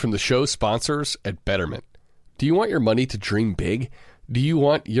word from the show sponsors at Betterment. Do you want your money to dream big? Do you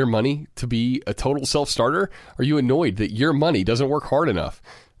want your money to be a total self-starter? Are you annoyed that your money doesn't work hard enough?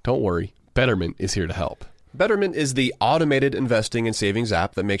 Don't worry, Betterment is here to help. Betterment is the automated investing and savings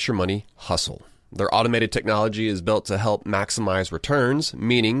app that makes your money hustle. Their automated technology is built to help maximize returns,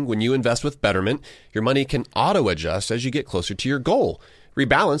 meaning when you invest with Betterment, your money can auto-adjust as you get closer to your goal.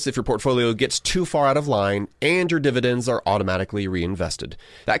 Rebalance if your portfolio gets too far out of line, and your dividends are automatically reinvested.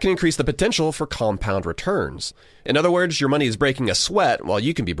 That can increase the potential for compound returns. In other words, your money is breaking a sweat while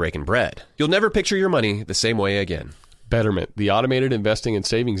you can be breaking bread. You'll never picture your money the same way again. Betterment, the automated investing and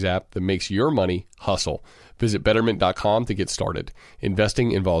savings app that makes your money hustle. Visit Betterment.com to get started.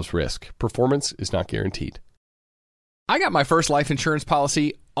 Investing involves risk. Performance is not guaranteed. I got my first life insurance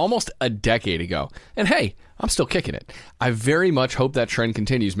policy almost a decade ago. And hey, I'm still kicking it. I very much hope that trend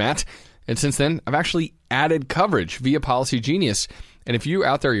continues, Matt. And since then, I've actually added coverage via Policy Genius. And if you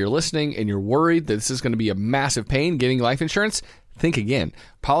out there, you're listening and you're worried that this is going to be a massive pain getting life insurance, think again.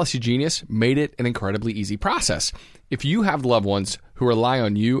 Policy Genius made it an incredibly easy process. If you have loved ones who rely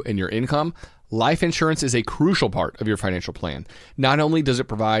on you and your income, life insurance is a crucial part of your financial plan. Not only does it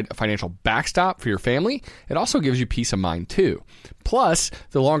provide a financial backstop for your family, it also gives you peace of mind too. Plus,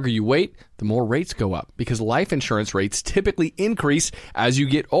 the longer you wait, the more rates go up because life insurance rates typically increase as you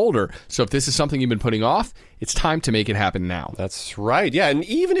get older. So if this is something you've been putting off, it's time to make it happen now. That's right. Yeah. And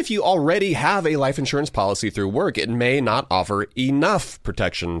even if you already have a life insurance policy through work, it may not offer enough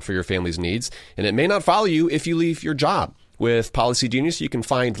protection for your family's needs, and it may not follow you if you leave your job. With Policy Genius, you can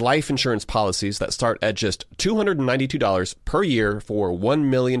find life insurance policies that start at just $292 per year for $1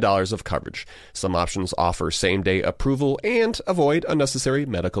 million of coverage. Some options offer same-day approval and avoid unnecessary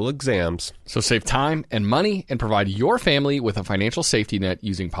medical exams. So save time and money and provide your family with a financial safety net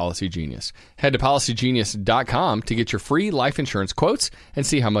using Policy Genius. Head to policygenius.com to get your free life insurance quotes and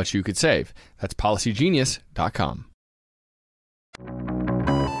see how much you could save. That's policygenius.com.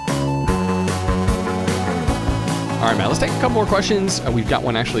 All right, Matt, let's take a couple more questions. We've got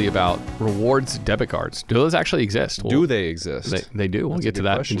one actually about rewards debit cards. Do those actually exist? Do they exist? They do. We'll get to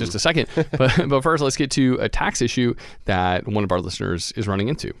that question. in just a second. But first, let's get to a tax issue that one of our listeners is running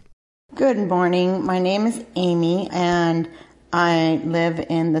into. Good morning. My name is Amy, and I live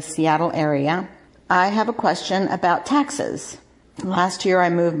in the Seattle area. I have a question about taxes. Last year,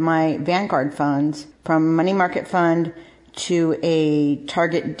 I moved my Vanguard funds from a money market fund to a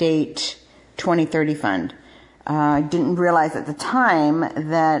target date 2030 fund. I didn't realize at the time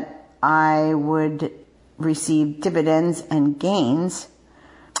that I would receive dividends and gains.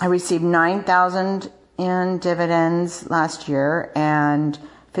 I received $9,000 in dividends last year and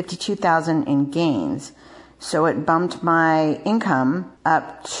 $52,000 in gains. So it bumped my income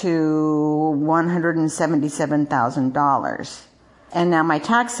up to $177,000. And now my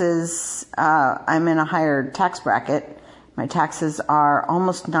taxes, I'm in a higher tax bracket. My taxes are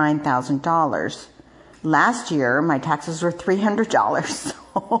almost $9,000. Last year, my taxes were $300,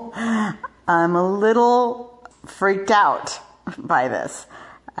 so I'm a little freaked out by this.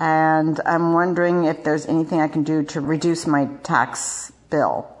 And I'm wondering if there's anything I can do to reduce my tax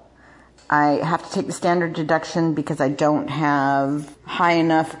bill. I have to take the standard deduction because I don't have high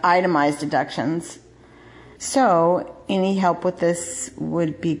enough itemized deductions. So any help with this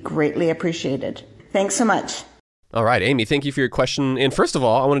would be greatly appreciated. Thanks so much. All right, Amy, thank you for your question. And first of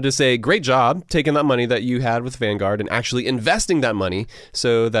all, I wanted to say great job taking that money that you had with Vanguard and actually investing that money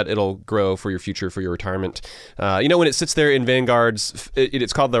so that it'll grow for your future, for your retirement. When it sits there in Vanguard's,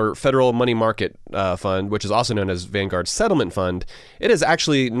 it's called the Federal Money Market Fund, which is also known as Vanguard Settlement Fund. It is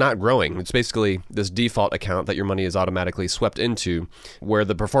actually not growing. It's basically this default account that your money is automatically swept into, where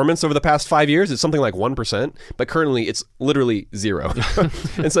the performance over the past 5 years is something like 1%, but currently it's literally zero.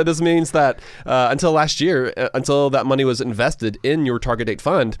 And so this means that until last year, until that money was invested in your target date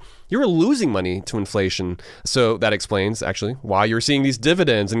fund, you were losing money to inflation. So that explains actually why you're seeing these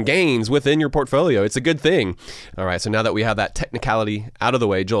dividends and gains within your portfolio. It's a good thing. All right, so now that we have that technicality out of the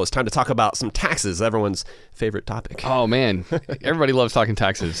way, Joel, it's time to talk about some taxes, everyone's favorite topic. Oh man, everybody loves talking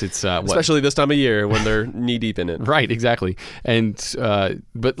taxes. It's especially this time of year when they're knee deep in it. Right, exactly. And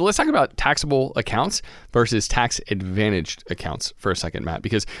but let's talk about taxable accounts versus tax advantaged accounts for a second, Matt,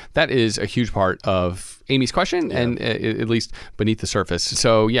 because that is a huge part of Amy's question, and at least beneath the surface.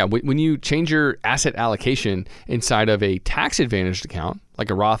 So yeah, when you change your asset allocation inside of a tax advantaged account, like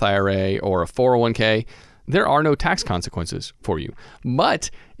a Roth IRA or a 401k, there are no tax consequences for you. But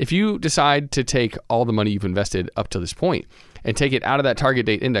if you decide to take all the money you've invested up to this point and take it out of that target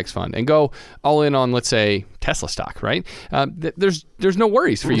date index fund and go all in on, let's say, Tesla stock, right? There's no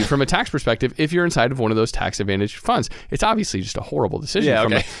worries for you from a tax perspective if you're inside of one of those tax advantaged funds. It's obviously just a horrible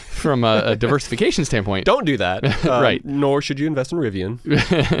decision from a diversification standpoint. Don't do that. Right. Nor should you invest in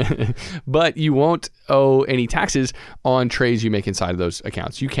Rivian. But you won't owe any taxes on trades you make inside of those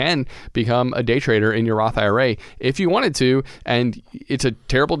accounts. You can become a day trader in your Roth IRA if you wanted to, and it's a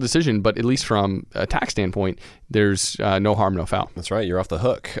terrible decision, but at least from a tax standpoint, there's no harm, no foul. That's right. You're off the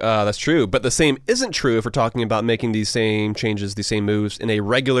hook. That's true. But the same isn't true if we're talking about making these same changes, these same moves in a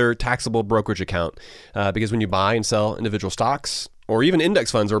regular taxable brokerage account. Because when you buy and sell individual stocks or even index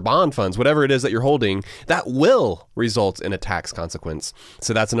funds or bond funds, whatever it is that you're holding, that will result in a tax consequence.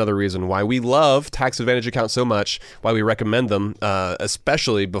 So that's another reason why we love tax advantage accounts so much, why we recommend them,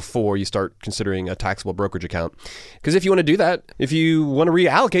 especially before you start considering a taxable brokerage account. Because if you want to do that, if you want to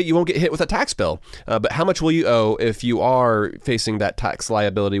reallocate, you won't get hit with a tax bill. But how much will you owe if you are facing that tax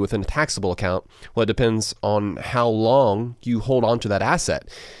liability within a taxable account? Well, it depends on how long you hold on to that asset.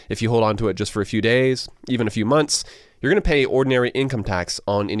 If you hold on to it just for a few days, even a few months, you're going to pay ordinary income tax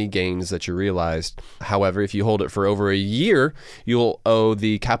on any gains that you realized. However, if you hold it for over a year, you'll owe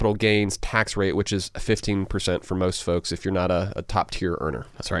the capital gains tax rate, which is 15% for most folks if you're not a top tier earner.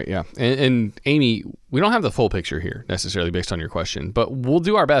 That's right, yeah. And Amy, we don't have the full picture here necessarily based on your question, but we'll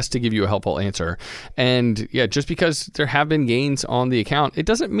do our best to give you a helpful answer. And yeah, just because there have been gains on the account, it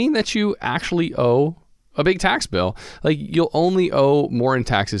doesn't mean that you actually owe a big tax bill. Like, you'll only owe more in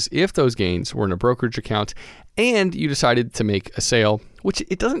taxes if those gains were in a brokerage account and you decided to make a sale, which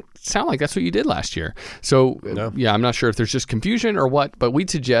it doesn't sound like that's what you did last year. So yeah, I'm not sure if there's just confusion or what, but we'd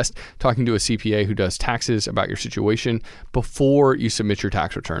suggest talking to a CPA who does taxes about your situation before you submit your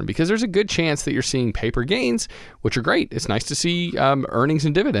tax return, because there's a good chance that you're seeing paper gains, which are great. It's nice to see earnings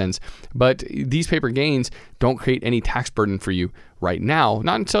and dividends, but these paper gains don't create any tax burden for you right now,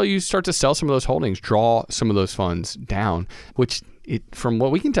 not until you start to sell some of those holdings, draw some of those funds down, which from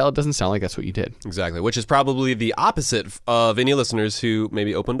what we can tell, it doesn't sound like that's what you did. Exactly, which is probably the opposite of any listeners who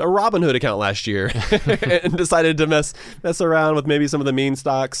maybe opened a Robinhood account last year and decided to mess around with maybe some of the meme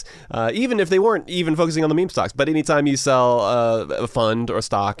stocks, even if they weren't even focusing on the meme stocks. But anytime you sell a fund or a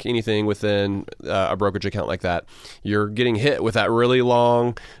stock, anything within a brokerage account like that, you're getting hit with that really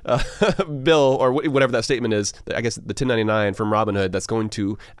long bill or whatever that statement is, I guess the 1099 from Robinhood, that's going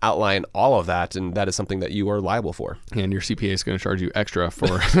to outline all of that, and that is something that you are liable for. And your CPA is going to charge you extra for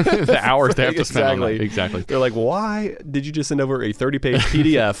the hours they have to spend on that. Exactly. They're like, why did you just send over a 30-page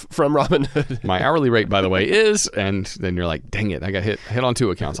PDF from Robinhood? My hourly rate, by the way, is, and then you're like, dang it, I got hit on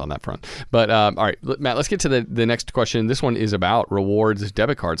 2 accounts on that front. But all right, Matt, let's get to the next question. This one is about rewards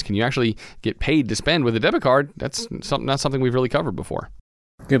debit cards. Can you actually get paid to spend with a debit card? That's not something we've really covered before.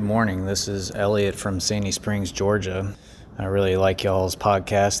 Good morning. This is Elliot from Sandy Springs, Georgia. I really like y'all's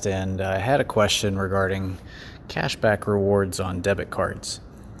podcast, and I had a question regarding cashback rewards on debit cards.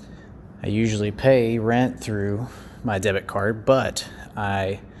 I usually pay rent through my debit card, but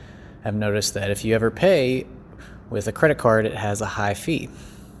I have noticed that if you ever pay with a credit card, it has a high fee.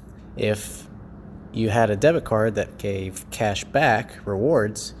 If you had a debit card that gave cash back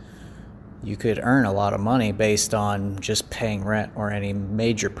rewards, you could earn a lot of money based on just paying rent or any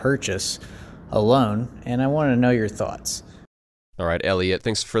major purchase alone, and I want to know your thoughts. All right, Elliot,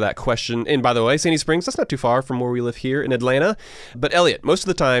 thanks for that question. And by the way, Sandy Springs, that's not too far from where we live here in Atlanta. But Elliot, most of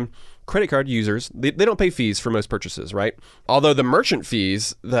the time, credit card users, they don't pay fees for most purchases, right? Although the merchant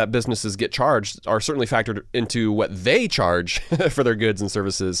fees that businesses get charged are certainly factored into what they charge for their goods and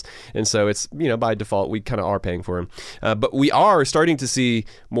services. And so it's, by default, we kind of are paying for them. But we are starting to see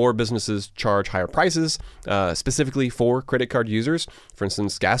more businesses charge higher prices, specifically for credit card users. For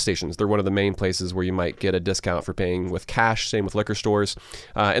instance, gas stations, they're one of the main places where you might get a discount for paying with cash, same with liquor stores.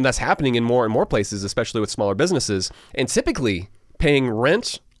 And that's happening in more and more places, especially with smaller businesses. And typically, paying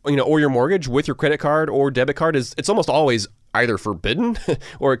rent or your mortgage with your credit card or debit card it's almost always either forbidden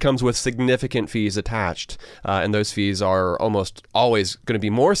or it comes with significant fees attached. And those fees are almost always going to be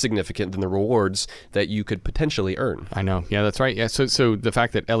more significant than the rewards that you could potentially earn. I know. Yeah, that's right. Yeah. So the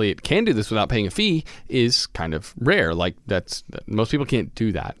fact that Elliot can do this without paying a fee is kind of rare. Like most people can't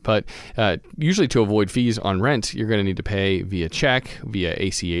do that. But usually to avoid fees on rent, you're going to need to pay via check, via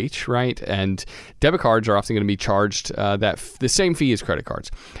ACH, right? And debit cards are often going to be charged the same fee as credit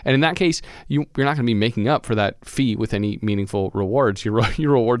cards. And in that case, you're not going to be making up for that fee with any meaningful rewards. Your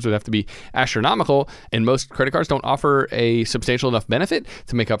rewards would have to be astronomical, and most credit cards don't offer a substantial enough benefit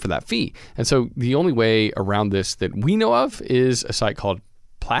to make up for that fee. And so the only way around this that we know of is a site called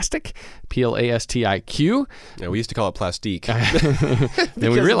Plastic, Plastiq. Yeah, we used to call it Plastique.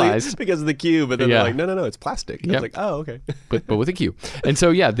 Then we realized because of the Q, but then they're like, no, it's plastic. And I was like, oh, okay. but with a Q. And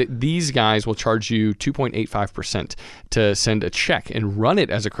so these guys will charge you 2.85% to send a check and run it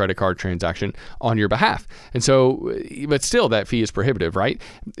as a credit card transaction on your behalf. And so, but still, that fee is prohibitive, right?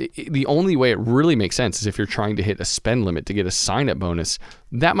 The only way it really makes sense is if you're trying to hit a spend limit to get a sign-up bonus.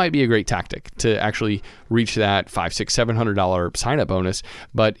 That might be a great tactic to actually reach that $500, $600, $700 sign-up bonus.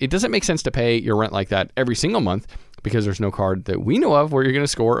 But it doesn't make sense to pay your rent like that every single month because there's no card that we know of where you're going to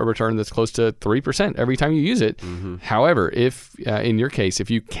score a return that's close to 3% every time you use it. Mm-hmm. However, if in your case, if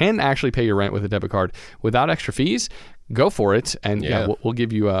you can actually pay your rent with a debit card without extra fees, go for it. And we'll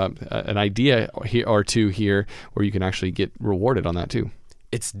give you an idea or two here where you can actually get rewarded on that too.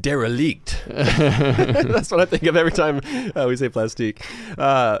 It's derelict. That's what I think of every time we say plastique.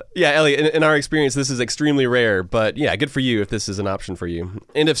 Elliot, in our experience, this is extremely rare, but yeah, good for you if this is an option for you.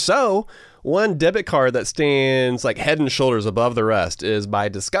 And if so, one debit card that stands like head and shoulders above the rest is by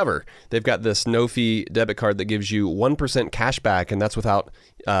Discover. They've got this no-fee debit card that gives you 1% cash back, and that's without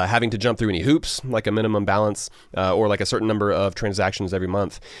having to jump through any hoops, like a minimum balance or like a certain number of transactions every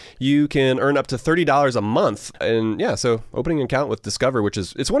month. You can earn up to $30 a month. And yeah, so opening an account with Discover,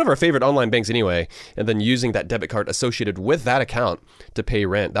 it's one of our favorite online banks anyway, and then using that debit card associated with that account to pay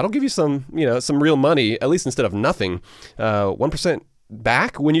rent. That'll give you some real money, at least instead of nothing. 1%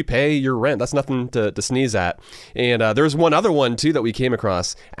 back when you pay your rent. That's nothing to sneeze at. And there's one other one too that we came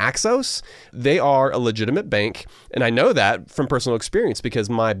across. Axos, they are a legitimate bank. And I know that from personal experience because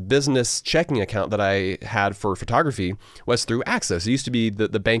my business checking account that I had for photography was through Axos. It used to be the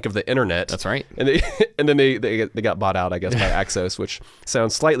bank of the internet. That's right. And then they got bought out, I guess, by Axos, which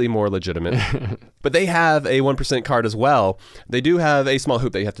sounds slightly more legitimate. But they have a 1% card as well. They do have a small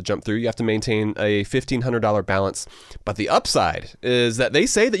hoop that you have to jump through. You have to maintain a $1,500 balance. But the upside is that they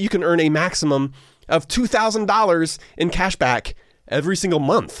say that you can earn a maximum of $2,000 in cash back every single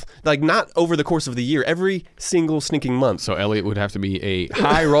month. Like not over the course of the year, every single stinking month. So Elliot would have to be a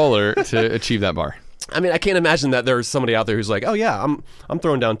high roller to achieve that bar. I mean, I can't imagine that there's somebody out there who's like, oh yeah, I'm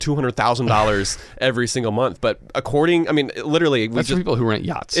throwing down $200,000 every single month. But literally, that's for people who rent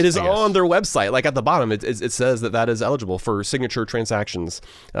yachts. It is on their website. Like at the bottom, it says that is eligible for signature transactions.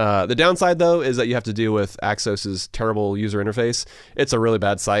 The downside though is that you have to deal with Axos's terrible user interface. It's a really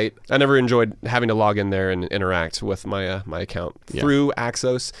bad site. I never enjoyed having to log in there and interact with my account through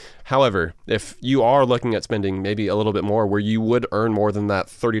Axos. However, if you are looking at spending maybe a little bit more, where you would earn more than that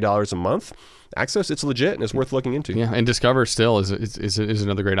 $30 a month, Axos, it's legit and it's worth looking into. Yeah, and Discover still is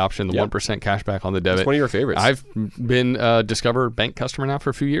another great option. The 1% cash back on the debit. It's one of your favorites. I've been a Discover bank customer now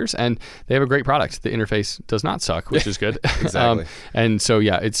for a few years, and they have a great product. The interface does not suck, which is good. Exactly. And so,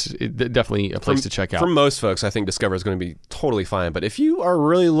 yeah, it's definitely a place to check out. For most folks, I think Discover is going to be totally fine. But if you are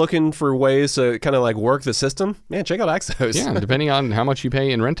really looking for ways to kind of like work the system, man, check out Axos. Yeah, depending on how much you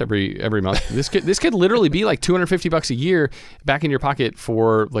pay in rent every month. This could literally be like $250 a year back in your pocket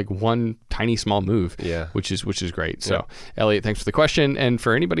for like one tiny small move. Yeah. Which is great. So Elliot, thanks for the question. And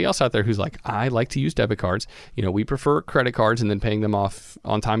for anybody else out there who's like, I like to use debit cards, we prefer credit cards and then paying them off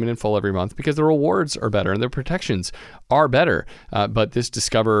on time and in full every month because the rewards are better and their protections are better. But this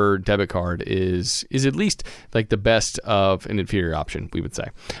Discover debit card is at least like the best of an inferior option, we would say.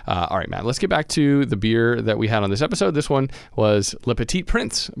 All right, Matt, let's get back to the beer that we had on this episode. This one was Le Petit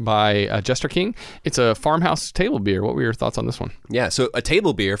Prince by Jester King. It's a farmhouse table beer. What were your thoughts on this one? Yeah, so a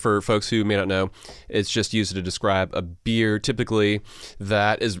table beer, for folks who may not know, it's just used to describe a beer typically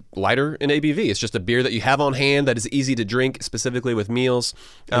that is lighter in ABV. It's just a beer that you have on hand that is easy to drink, specifically with meals.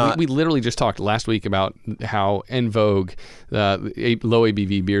 We literally just talked last week about how en vogue low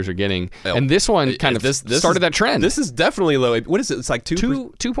ABV beers are getting. And this one kind of started that trend. This is definitely low. What is it? It's like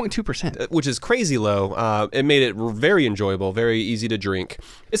 2.2%. Which is crazy low. It made it very enjoyable, very easy to drink.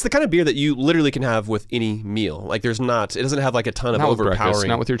 It's the kind of beer that you literally can have with any meal. Like it doesn't have like a ton of overpowering.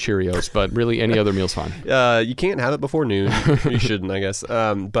 Not with your Cheerios, but really any other meal's fine. You can't have it before noon. You shouldn't, I guess.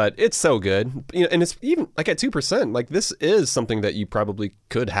 But it's so good. And it's even like at 2%. Like this is something that you probably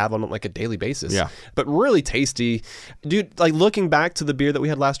could have on like a daily basis. Yeah. But really tasty. Dude, like looking back to the beer that we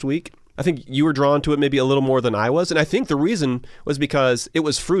had last week, I think you were drawn to it maybe a little more than I was. And I think the reason was because it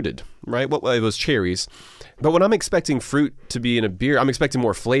was fruited, right? It was cherries. But when I'm expecting fruit to be in a beer, I'm expecting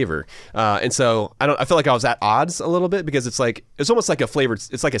more flavor. And so I feel like I was at odds a little bit because it's almost like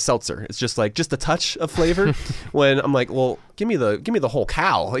it's like a seltzer. It's just a touch of flavor when I'm like, well, give me the whole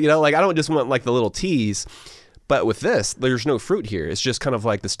cow. Like I don't just want like the little teas. But with this, there's no fruit here. It's just kind of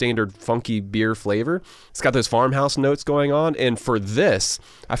like the standard funky beer flavor. It's got those farmhouse notes going on. And for this,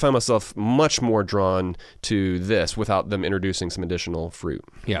 I find myself much more drawn to this without them introducing some additional fruit.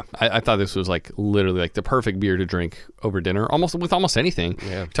 Yeah, I thought this was like literally like the perfect beer to drink over dinner, almost anything.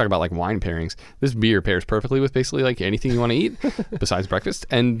 Yeah. Talk about like wine pairings. This beer pairs perfectly with basically like anything you want to eat besides breakfast.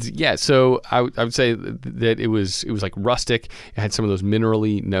 And yeah, so I would say that it was like rustic. It had some of those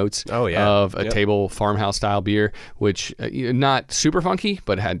minerally notes of a table farmhouse style beer. beer, which not super funky,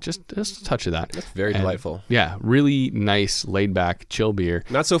 but had just a touch of that. That's very delightful. Yeah, really nice, laid back, chill beer.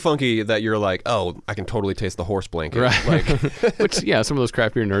 Not so funky that you're like, oh, I can totally taste the horse blanket. Right. Like, which, yeah, some of those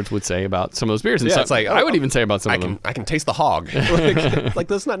craft beer nerds would say about some of those beers. And yeah, it's like, I would even say about some of them. I can taste the hog. like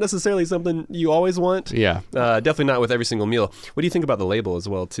that's not necessarily something you always want. Yeah. Definitely not with every single meal. What do you think about the label as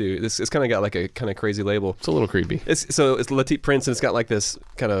well, too? It's kind of got like a kind of crazy label. It's a little creepy. It's Latif Prince, and it's got like this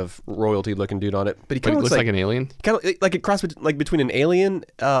kind of royalty-looking dude on it. But he kind of looks like an alien? Kind of like a cross between an alien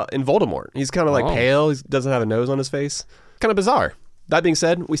and Voldemort. He's kind of like pale. He doesn't have a nose on his face. Kind of bizarre. That being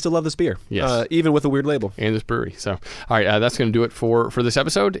said, we still love this beer, yes, even with a weird label. And this brewery. So, all right, that's going to do it for this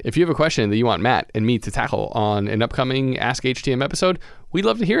episode. If you have a question that you want Matt and me to tackle on an upcoming Ask HTM episode, we'd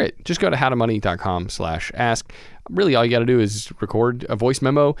love to hear it. Just go to howtomoney.com/ask. Really, all you got to do is record a voice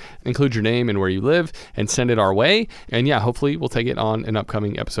memo, include your name and where you live, and send it our way. And yeah, hopefully we'll take it on an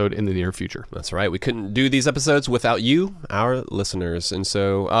upcoming episode in the near future. That's right. We couldn't do these episodes without you, our listeners. And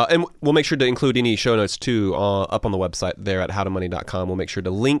so, and we'll make sure to include any show notes too up on the website there at howtomoney.com. We'll make sure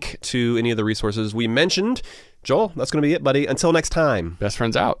to link to any of the resources we mentioned. Joel, that's going to be it, buddy. Until next time. Best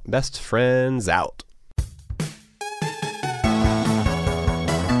friends out. Best friends out.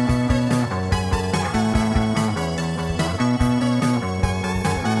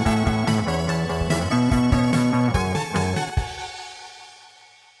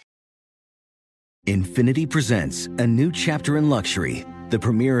 Infiniti presents a new chapter in luxury, the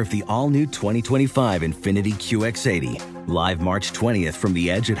premiere of the all-new 2025 Infiniti QX80, live March 20th from the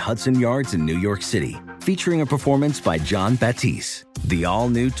Edge at Hudson Yards in New York City, featuring a performance by John Batiste. The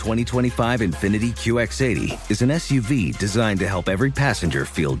all-new 2025 Infiniti QX80 is an SUV designed to help every passenger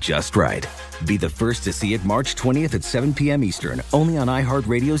feel just right. Be the first to see it March 20th at 7 p.m. Eastern, only on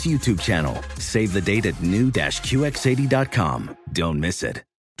iHeartRadio's YouTube channel. Save the date at new-QX80.com. Don't miss it.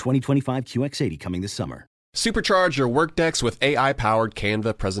 2025 QX80 coming this summer. Supercharge your Workdex with AI-powered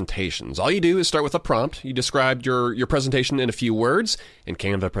Canva presentations. All you do is start with a prompt. You describe your presentation in a few words, and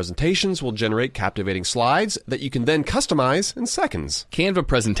Canva presentations will generate captivating slides that you can then customize in seconds. Canva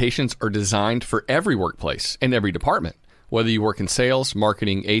presentations are designed for every workplace and every department. Whether you work in sales,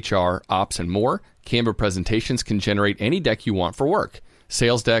 marketing, HR, ops, and more, Canva presentations can generate any deck you want for work.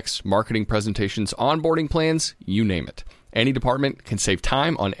 Sales decks, marketing presentations, onboarding plans, you name it. Any department can save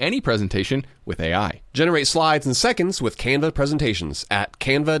time on any presentation with AI. Generate slides in seconds with Canva presentations at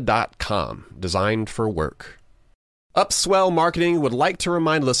canva.com. Designed for work. Upswell Marketing would like to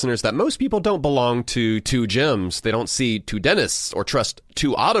remind listeners that most people don't belong to two gyms. They don't see two dentists or trust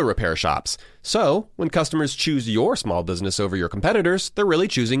two auto repair shops. So, when customers choose your small business over your competitors, they're really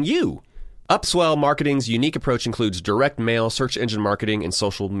choosing you. Upswell Marketing's unique approach includes direct mail, search engine marketing, and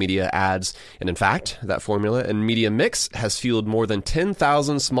social media ads. And in fact, that formula and media mix has fueled more than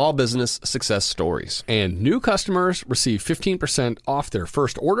 10,000 small business success stories. And new customers receive 15% off their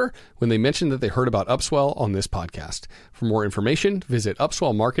first order when they mention that they heard about Upswell on this podcast. For more information, visit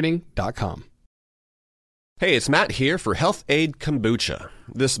upswellmarketing.com. Hey, it's Matt here for Health Aid Kombucha.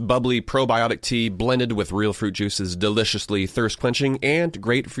 This bubbly probiotic tea blended with real fruit juice is deliciously thirst-quenching and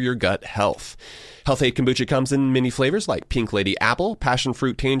great for your gut health. Health Aid Kombucha comes in many flavors like Pink Lady Apple, Passion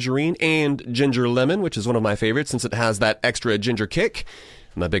Fruit Tangerine, and Ginger Lemon, which is one of my favorites since it has that extra ginger kick.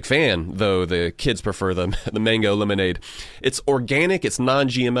 I'm a big fan, though the kids prefer the mango lemonade. It's organic, it's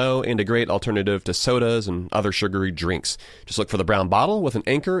non-GMO, and a great alternative to sodas and other sugary drinks. Just look for the brown bottle with an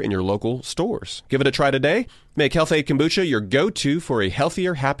anchor in your local stores. Give it a try today. Make Health Aid Kombucha your go-to for a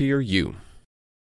healthier, happier you.